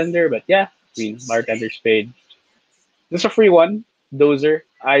bartender, but yeah, I mean bartender's paid. This is a free one, Dozer.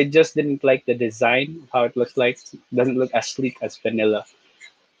 I just didn't like the design of how it looks like. It doesn't look as sleek as vanilla.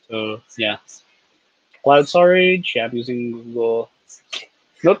 So yeah, cloud storage. Yeah, I'm using Google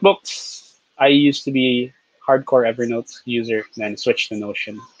Notebooks. I used to be hardcore Evernote user, then switched to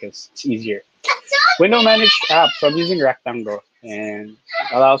Notion because it's easier. Window managed app. So I'm using Rectangle, and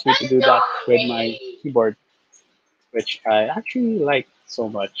it allows me to do that with my keyboard, which I actually like so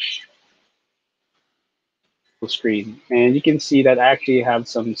much. Full screen, and you can see that I actually have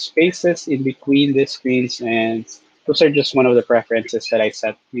some spaces in between the screens, and those are just one of the preferences that I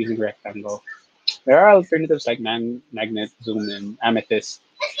set using Rectangle. There are alternatives like Magnet, Zoom, and Amethyst,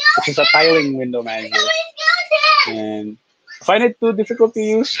 which is a tiling window manager, and I find it too difficult to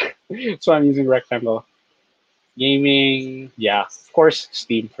use, so I'm using Rectangle. Gaming, yeah, of course,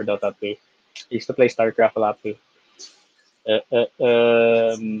 Steam for Dota 2. I used to play StarCraft a lot too. Uh, uh,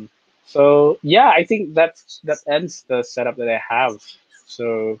 um, so yeah, I think that ends the setup that I have.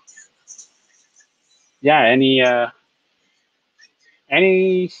 So yeah,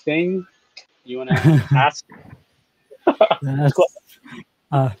 anything you wanna ask? That's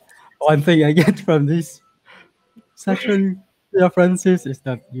uh, one thing I get from this session, yeah, Francis, is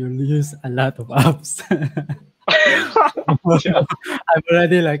that you use a lot of apps. Yeah. I'm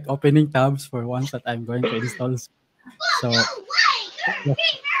already like opening tabs for ones that I'm going to install. So yeah.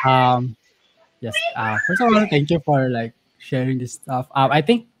 um yes. First of all, thank you for like sharing this stuff. I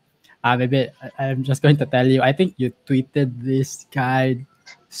think maybe I'm just going to tell you. I think you tweeted this guide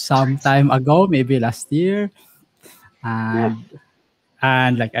some time ago, maybe last year, Yeah.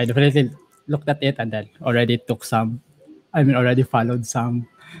 and like I definitely looked at it and then already took some. I mean, already followed some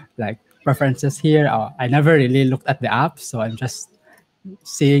like preferences here. I never really looked at the apps, so I'm just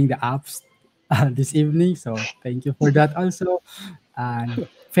seeing the apps this evening. So thank you for that also. And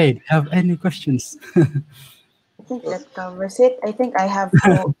Fade, have any questions? I think that covers it. I think I have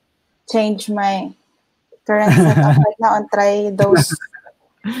to change my current setup right now and try those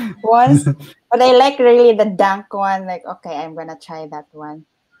ones. But I like really the Dank one. Like, okay, I'm gonna try that one.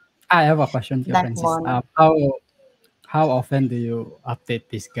 I have a question to you, Dank Francis. one. How often do you update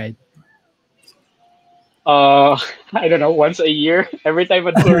this guide? I don't know, once a year, every time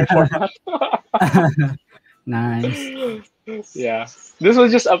I do a reformat. Nice. Yeah. This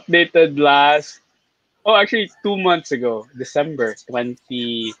was just updated actually 2 months ago, December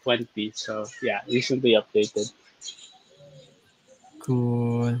 2020. So yeah, recently updated.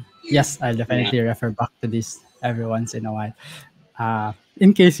 Cool. Yes, I'll Yeah. definitely refer back to this every once in a while.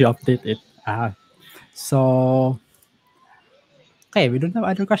 In case you update it. So okay, we don't have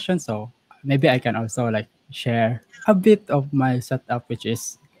other questions, so maybe I can also like share a bit of my setup, which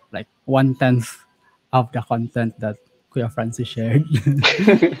is like 1/10 of the content that Kuya Francis shared.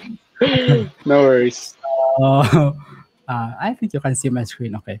 No worries. uh, I think you can see my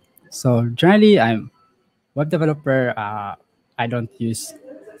screen. Okay. So generally, I'm web developer. I don't use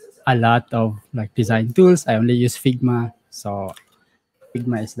a lot of like design tools. I only use Figma. So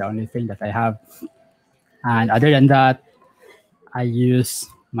Figma is the only thing that I have. And other than that, I use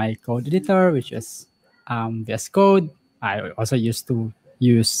my code editor, which is VS Code. I also used to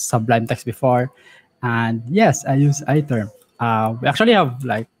use Sublime Text before. And yes, I use iTerm. We actually have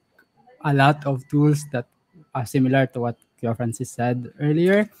like a lot of tools that are similar to what Kyo Francis said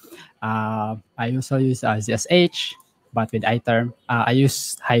earlier. I also use ZSH, but with iTerm. I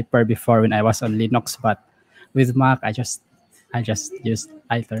used Hyper before when I was on Linux, but with Mac, I just used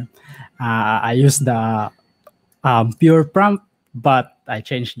iTerm. I use the pure prompt, but I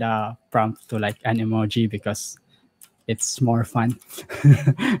changed the prompt to like an emoji because it's more fun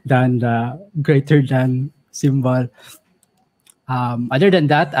than the greater than symbol. Other than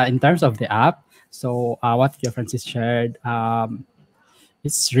that, in terms of the app, so what your Francis shared,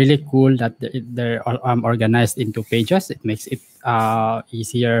 it's really cool that they're organized into pages. It makes it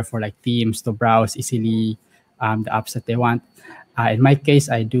easier for like teams to browse easily the apps that they want. In my case,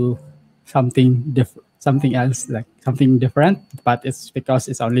 I do something else, like something different, but it's because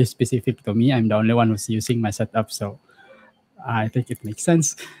it's only specific to me. I'm the only one who's using my setup, so I think it makes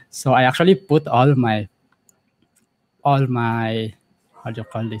sense. So I actually put all my how do you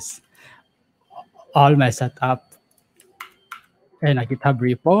call this? All my setup in a GitHub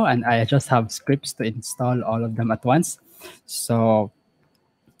repo, and I just have scripts to install all of them at once. So,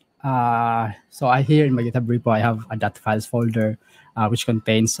 so I here in my GitHub repo, I have a .files folder, which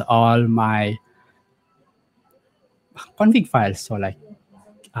contains all my config files. So like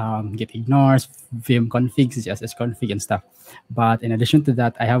git ignores, vim configs, css config, and stuff. But in addition to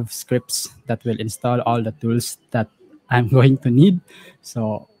that, I have scripts that will install all the tools that I'm going to need.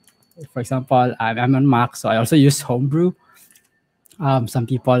 So, for example, I'm on Mac, so I also use Homebrew. Some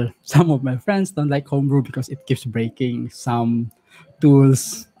people, some of my friends don't like Homebrew because it keeps breaking some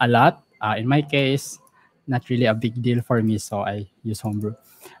tools a lot. In my case, not really a big deal for me, so I use Homebrew.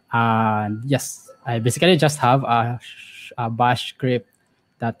 And yes, I basically just have a bash script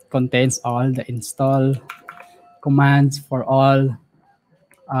that contains all the install commands for all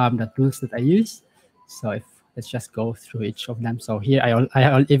the tools that I use. So if let's just go through each of them. So here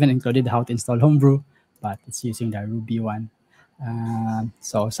I even included how to install Homebrew, but it's using the Ruby one.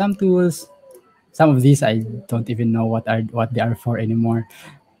 So some tools, some of these I don't even know what they are for anymore.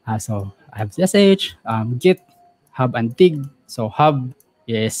 So I have SSH, Git, Hub, and Dig. So Hub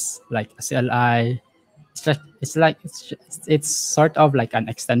is like a CLI. It's sort of like an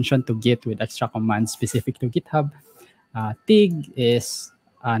extension to Git with extra commands specific to GitHub. Tig is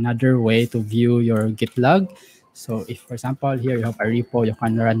another way to view your Git log. So if, for example, here you have a repo, you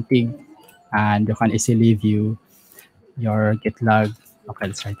can run Tig, and you can easily view your Git log. Okay,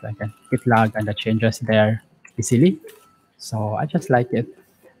 let's try it again. Git log and the changes there easily. So I just like it.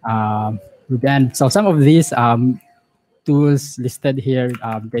 And so some of these tools listed here,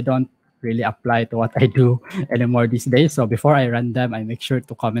 they don't really apply to what I do anymore these days. So before I run them, I make sure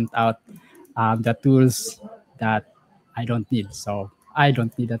to comment out the tools that I don't need. So I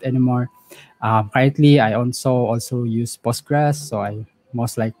don't need that anymore. Currently, I also use Postgres. So I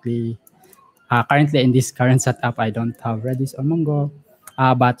most likely, currently in this current setup, I don't have Redis or Mongo.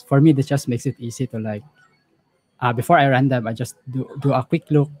 But for me, this just makes it easy to like, before I run them, I just do a quick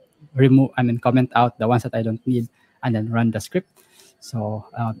look, comment out the ones that I don't need, and then run the script. So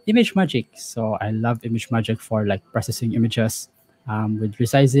ImageMagick. So I love ImageMagick for like processing images with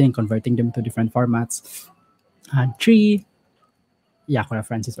resizing, converting them to different formats. Tree, yeah, Cora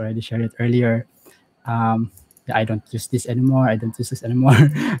Francis already shared it earlier. I don't use this anymore.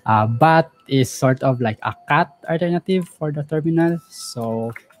 Bat is sort of like a cat alternative for the terminal.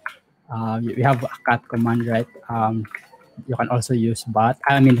 So we have a cat command, right? You can also use bat.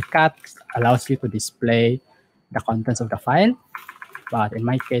 The cat allows you to display the contents of the file. But in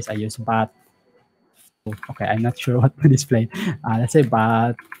my case, I use bat. Okay, I'm not sure what to display. Let's say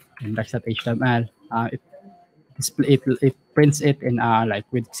bat index.html. It prints it in like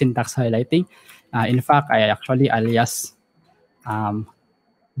with syntax highlighting. In fact, I actually alias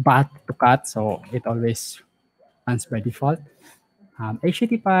bat to cat, so it always runs by default.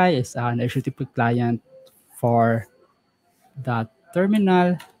 HTTP is an HTTP client for the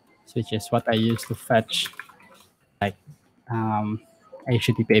terminal, which is what I use to fetch like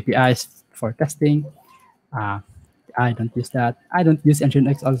HTTP APIs for testing. I don't use that. I don't use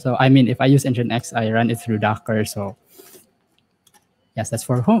Nginx also. If I use Nginx, I run it through Docker. So yes, that's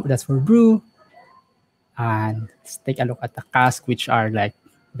for Brew. And let's take a look at the Cask, which are like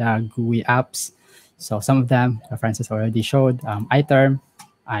the GUI apps. So some of them, Francis already showed. iTerm,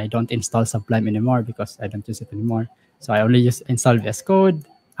 I don't install Sublime anymore because I don't use it anymore. So I only install VS Code.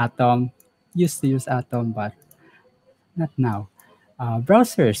 Atom, used to use Atom, but not now.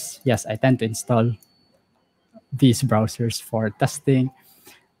 Browsers, yes, I tend to install these browsers for testing.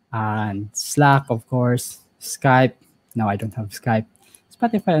 And Slack, of course. Skype, no, I don't have Skype.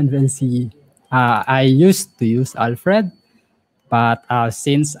 Spotify and VLC. I used to use Alfred, but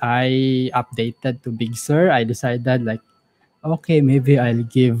since I updated to Big Sur, I decided like, okay, maybe I'll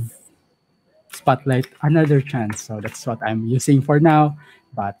give Spotlight another chance. So that's what I'm using for now.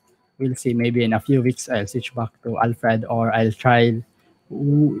 But we'll see. Maybe in a few weeks, I'll switch back to Alfred, or I'll try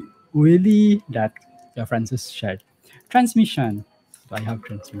Willy that Francis shared. Transmission. Do I have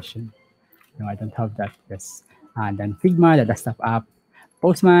transmission? No, I don't have that. Yes. And then Figma, the desktop app.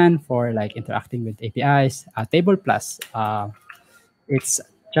 Postman for like interacting with APIs. Table Plus. It's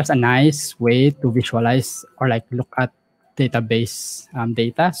just a nice way to visualize or like look at database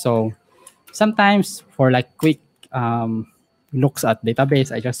data. So sometimes for like quick looks at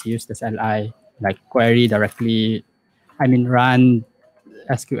database, I just use the CLI, like query directly. Run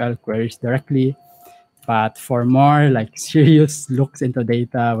SQL queries directly. But for more like serious looks into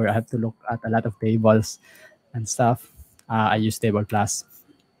data where I have to look at a lot of tables and stuff, I use Table Plus.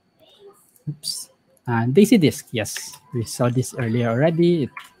 Oops. And Daisy Disk, yes, we saw this earlier already. It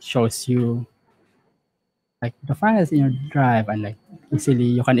shows you like the files in your drive, and like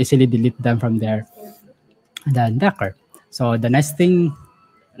you can easily delete them from there. And then Docker. So the next thing,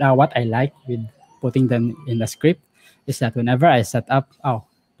 what I like with putting them in the script is that whenever I set up,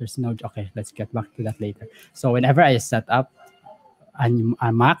 there's no, okay, let's get back to that later. So whenever I set up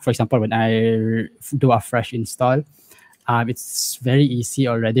a Mac, for example, when I do a fresh install, it's very easy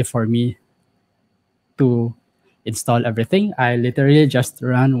already for me to install everything. I literally just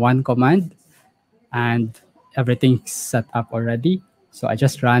run one command and everything's set up already. So I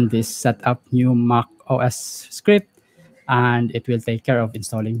just run this setup new Mac OS script, and it will take care of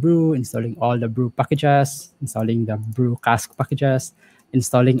installing Brew, installing all the Brew packages, installing the Brew Cask packages,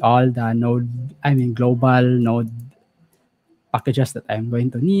 installing all the global node packages that I'm going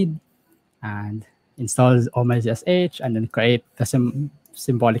to need, and install OMSSH, and then create the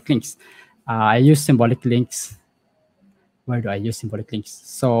symbolic links. I use symbolic links. Where do I use symbolic links?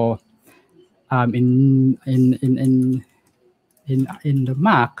 So in the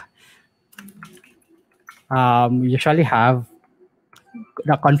Mac, we usually have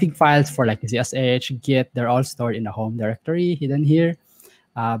the config files for like ZSH, Git. They're all stored in the home directory hidden here.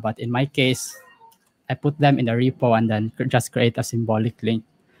 But in my case, I put them in the repo and then just create a symbolic link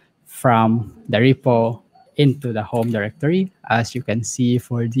from the repo into the home directory, as you can see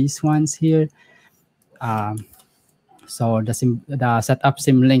for these ones here. So the setup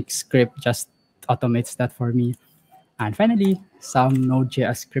symlink script just automates that for me. And finally, some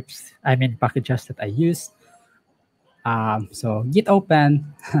Node.js scripts, packages that I use. So Git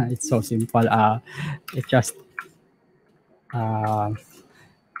open, it's so simple. It just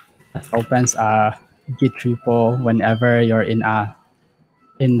opens a Git repo whenever you're in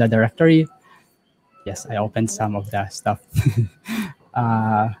the directory. Yes, I opened some of the stuff.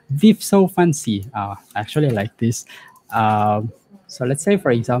 Vif so fancy. I actually like this. So let's say,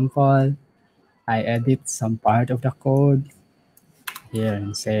 for example, I edit some part of the code here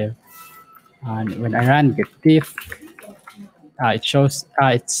and save. And when I run git diff, it shows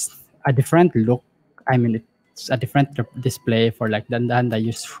it's a different look. It's a different display for like than the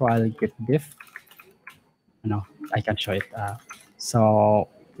usual git diff. No, I can show it. So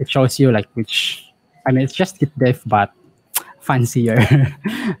it shows you like it's just git diff, but fancier.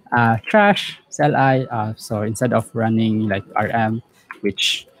 Trash, CLI. So instead of running like rm,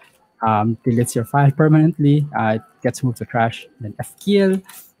 which deletes your file permanently, it gets moved to trash. Then fkill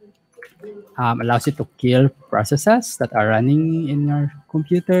allows you to kill processes that are running in your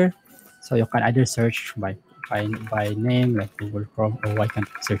computer. So you can either search by name, like Google Chrome, or I can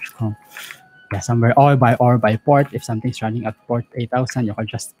search Chrome. Yeah, somewhere, or by port. If something's running at port 8000, you can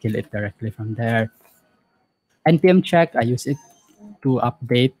just kill it directly from there. npm check, I use it to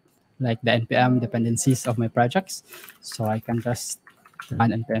update like the npm dependencies of my projects. So I can just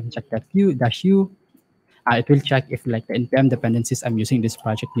run npm check -u. It will check if like the npm dependencies I'm using this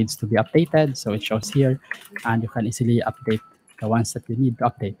project needs to be updated. So it shows here, and you can easily update the ones that you need to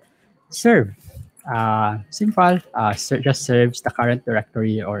update. Serve, simple. Just serves the current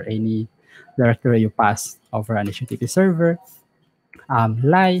directory or any directory you pass over an HTTP server.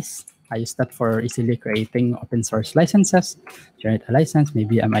 Lice, I use that for easily creating open source licenses. Generate a license,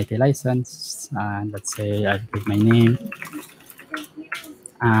 maybe a MIT license, and let's say I'll give my name.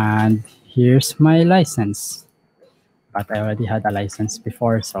 And here's my license. But I already had a license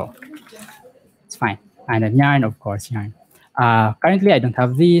before, so it's fine. And then Yarn, of course, Yarn. Currently, I don't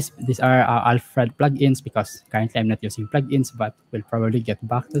have these. These are Alfred plugins because currently I'm not using plugins, but we'll probably get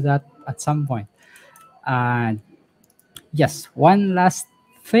back to that at some point. And yes, one last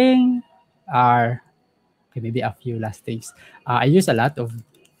thing maybe a few last things. I use a lot of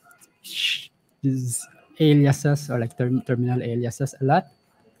these aliases or like terminal aliases a lot,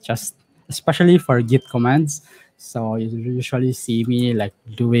 just especially for Git commands. So you usually see me like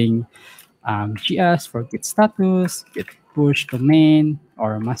doing GS for Git status, Git push to main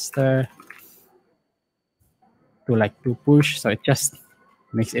or master to like to push. So it just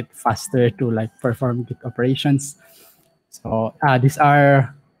makes it faster to like perform Git operations. So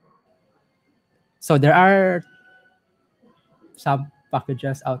there are some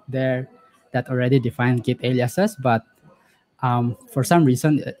packages out there that already define Git aliases, but for some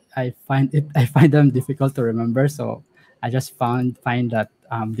reason I find them difficult to remember. So I just find that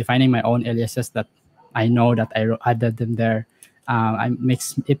defining my own aliases that I know that I added them there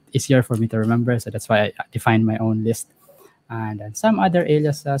makes it easier for me to remember. So that's why I define my own list. And then some other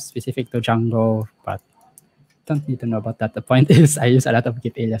aliases specific to Django, but don't need to know about that. The point is I use a lot of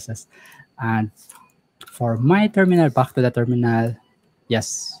Git aliases. And for my terminal, back to the terminal,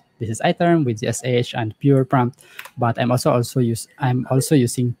 yes, this is iterm with ZSH and pure prompt, but I'm also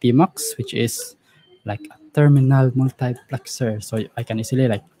using Tmux, which is like a terminal multiplexer. So I can easily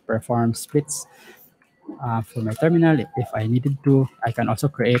like perform splits for my terminal if I needed to. I can also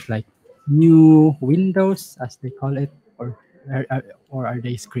create like new windows, as they call it, or are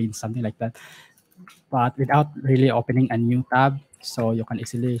they screens, something like that, but without really opening a new tab. so you can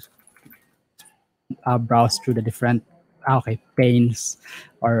easily browse through the different panes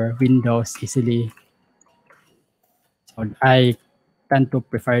or windows easily. So I tend to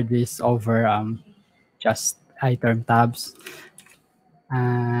prefer this over just iTerm tabs.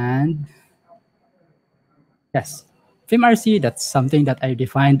 And yes, FimRC, that's something that I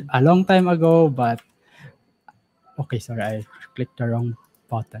defined a long time ago, but okay, sorry, I clicked the wrong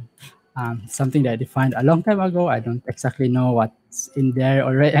button. Something that I defined a long time ago. I don't exactly know what's in there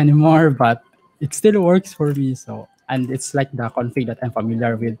already anymore, but it still works for me. So, and it's like the config that I'm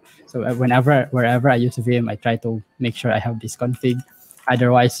familiar with. So wherever I use Vim, I try to make sure I have this config.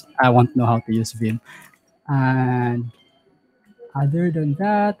 Otherwise, I won't know how to use Vim. And other than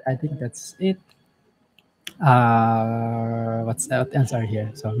that, I think that's it. What else are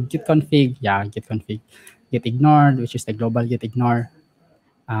here? So git config, git config, git ignored, which is the global git ignore.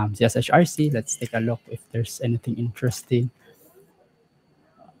 CSHRC, let's take a look if there's anything interesting.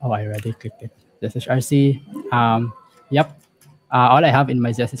 Oh, I already clicked it. CSHRC. Yep. All I have in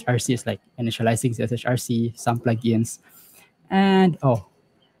my CSHRC is like initializing CSHRC, some plugins, and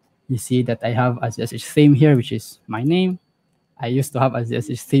you see that I have a CSH theme here, which is my name. I used to have a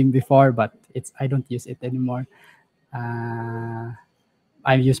CSH theme before, but I don't use it anymore. I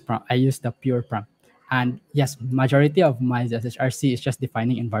use the pure prompt. And yes, majority of my CSHRC is just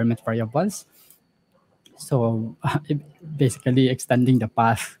defining environment variables. So basically extending the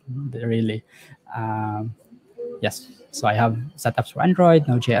path, really. Yes, so I have setups for Android,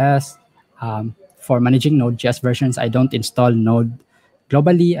 Node.js. For managing Node.js versions, I don't install Node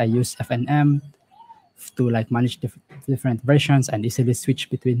globally. I use FNM to like manage different versions and easily switch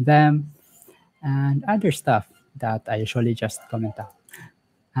between them and other stuff that I usually just comment out.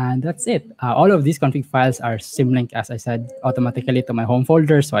 And that's it. All of these config files are symlink, as I said, automatically to my home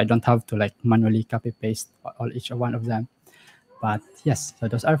folder, so I don't have to like manually copy paste each one of them. But yes, so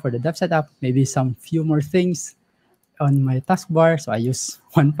those are for the dev setup. Maybe some few more things on my taskbar. So I use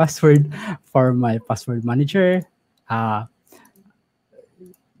 1Password for my password manager.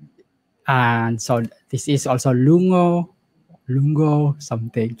 And so this is also Lungo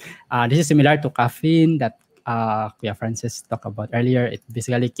something. This is similar to Caffeine that Kuya Francis talked about earlier. It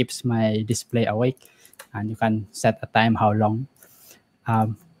basically keeps my display awake, and you can set a time how long.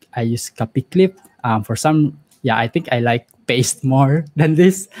 I use CopyClip for some. Yeah, I think I like paste more than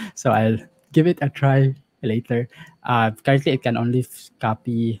this, so I'll give it a try later. Currently, it can only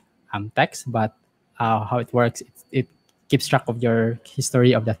copy text, but how it works, it keeps track of your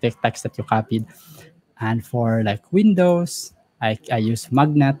history of the text that you copied. And for like Windows, I use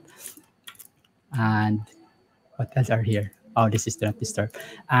Magnet. And what else are here? Oh, this is the disturb.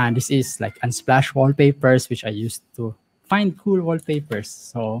 And this is like Unsplash wallpapers, which I used to find cool wallpapers.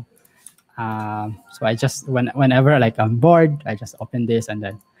 So so I just whenever like I'm bored, I just open this and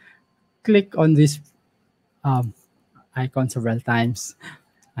then click on this icon several times,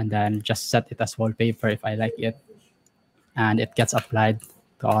 and then just set it as wallpaper if I like it, and it gets applied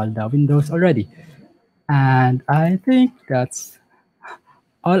to all the windows already. And I think that's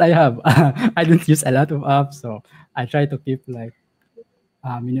all I have. I don't use a lot of apps, so I try to keep like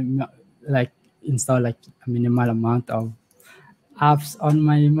install like a minimal amount of apps on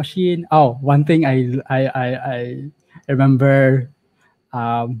my machine. Oh, one thing I remember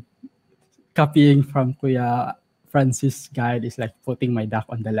copying from Kuya Francis' guide is like putting my duck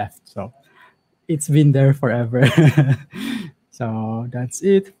on the left. So it's been there forever. So that's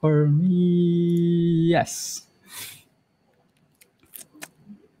it for me. Yes.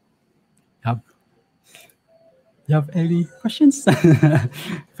 You have any questions?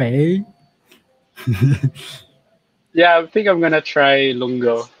 Faye? Yeah, I think I'm gonna try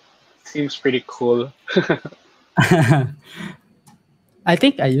Lungo. Seems pretty cool. I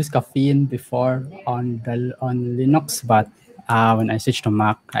think I used Caffeine before on Linux, but when I switched to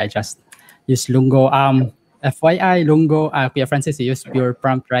Mac, I just use Lungo. FYI, Lungo, Kuya Francis, you used Pure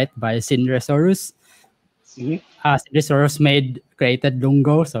Prompt, right, by Cinderesaurus. Mhm. Cinderesaurus created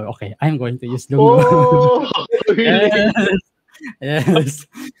Lungo, so okay, I'm going to use Lungo. Oh, really? Yes.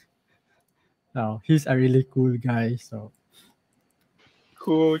 So he's a really cool guy. So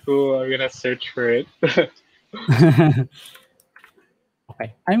Cool. I'm gonna search for it.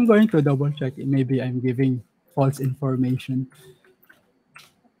 okay, I'm going to double check. Maybe I'm giving false information.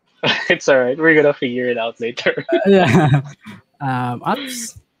 It's all right. We're gonna figure it out later. Yeah.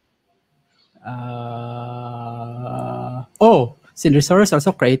 Apps. Cinderesaurus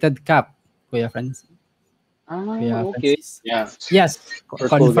also created Cap. Kuya Francis. Okay. Yeah. Yes, Super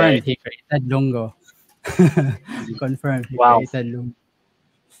cool guy. confirmed. He created Lungo. Confirmed. He Wow. created Lungo.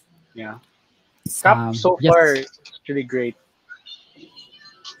 Yeah. Cap so yes. far is really great.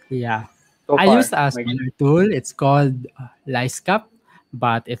 Yeah. so I far. used a Like, similar tool. It's called Licecap,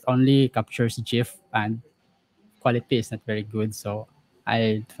 but it only captures GIF and quality is not very good, so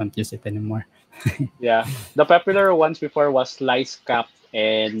I don't use it anymore. yeah, the popular ones before was Slice Cap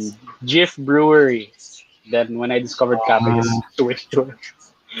and Jif Brewery. Then when I discovered Cap, I just switched to it.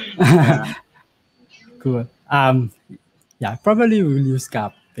 Yeah. Cool. Yeah, probably will use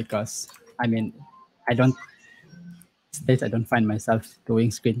Cap because I mean, I don't stage I don't find myself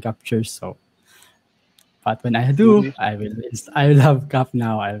doing screen captures. So, but when I do, Mhm. I will have Cap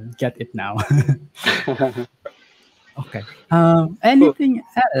now. I'll get it now. Okay. Cool. Anything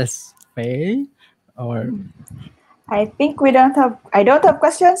else, Faye? Or I think we don't have. I don't have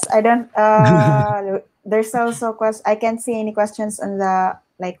questions. I don't. There's also I can't see any questions on the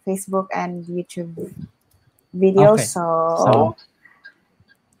like Facebook and YouTube videos. okay. So So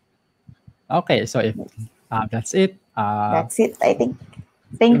okay. So if that's it, that's it. I think.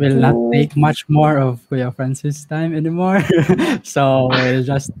 we Thank will not you. take much more of Kuya Francis' time anymore. So we'll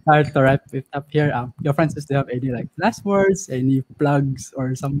just start to wrap it up here. Kuya Francis, do you have any like last words, any plugs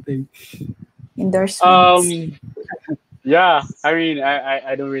or something? Endorsements. Um. Yeah. I mean,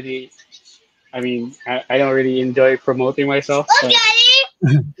 I don't really. I mean, I don't really enjoy promoting myself. Oh, But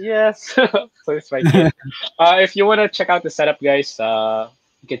Daddy. yes. So it's my kid. If you want to check out the setup, guys, you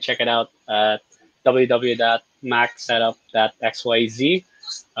can check it out at www.macsetup.xyz.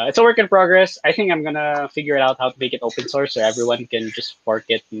 It's a work in progress. I think I'm gonna figure it out how to make it open source so everyone can just fork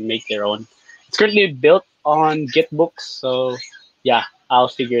it and make their own. It's currently built on Gitbooks, so yeah, I'll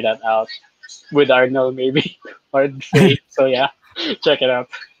figure that out with Arnold maybe or Faye. So yeah, check it out.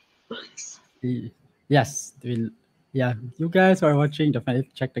 Yes, we'll, yeah, you guys who are watching, definitely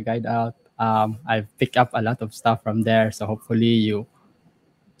check the guide out. I've picked up a lot of stuff from there, so hopefully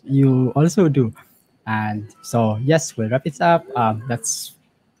you also do. And so yes, we'll wrap it up. That's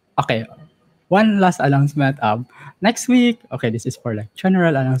okay. One last announcement. Next week, okay, this is for like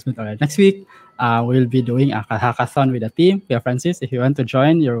general announcement. Alright, next week, we'll be doing a hackathon with the team. Pia Francis, if you want to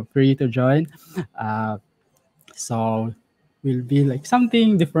join, you're free to join. Uh, so will be like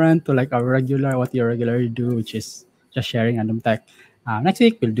something different to like our regular what you regularly do, which is just sharing random tech. Next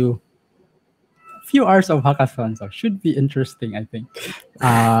week we'll do a few hours of hackathon, so should be interesting, I think.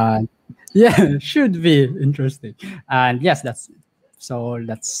 Uh, yeah, should be interesting. And yes, that's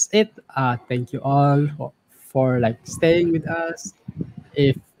it. Thank you all for like staying with us.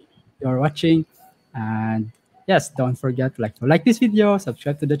 If you're watching, and yes, don't forget to like this video,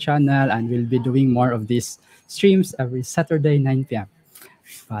 subscribe to the channel, and we'll be doing more of these streams every Saturday 9 p.m.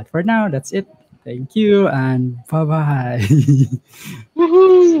 But for now, that's it. Thank you and bye bye.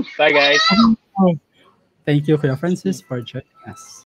 Woohoo! Bye, guys. Thank you, Kuya Francis, for joining us.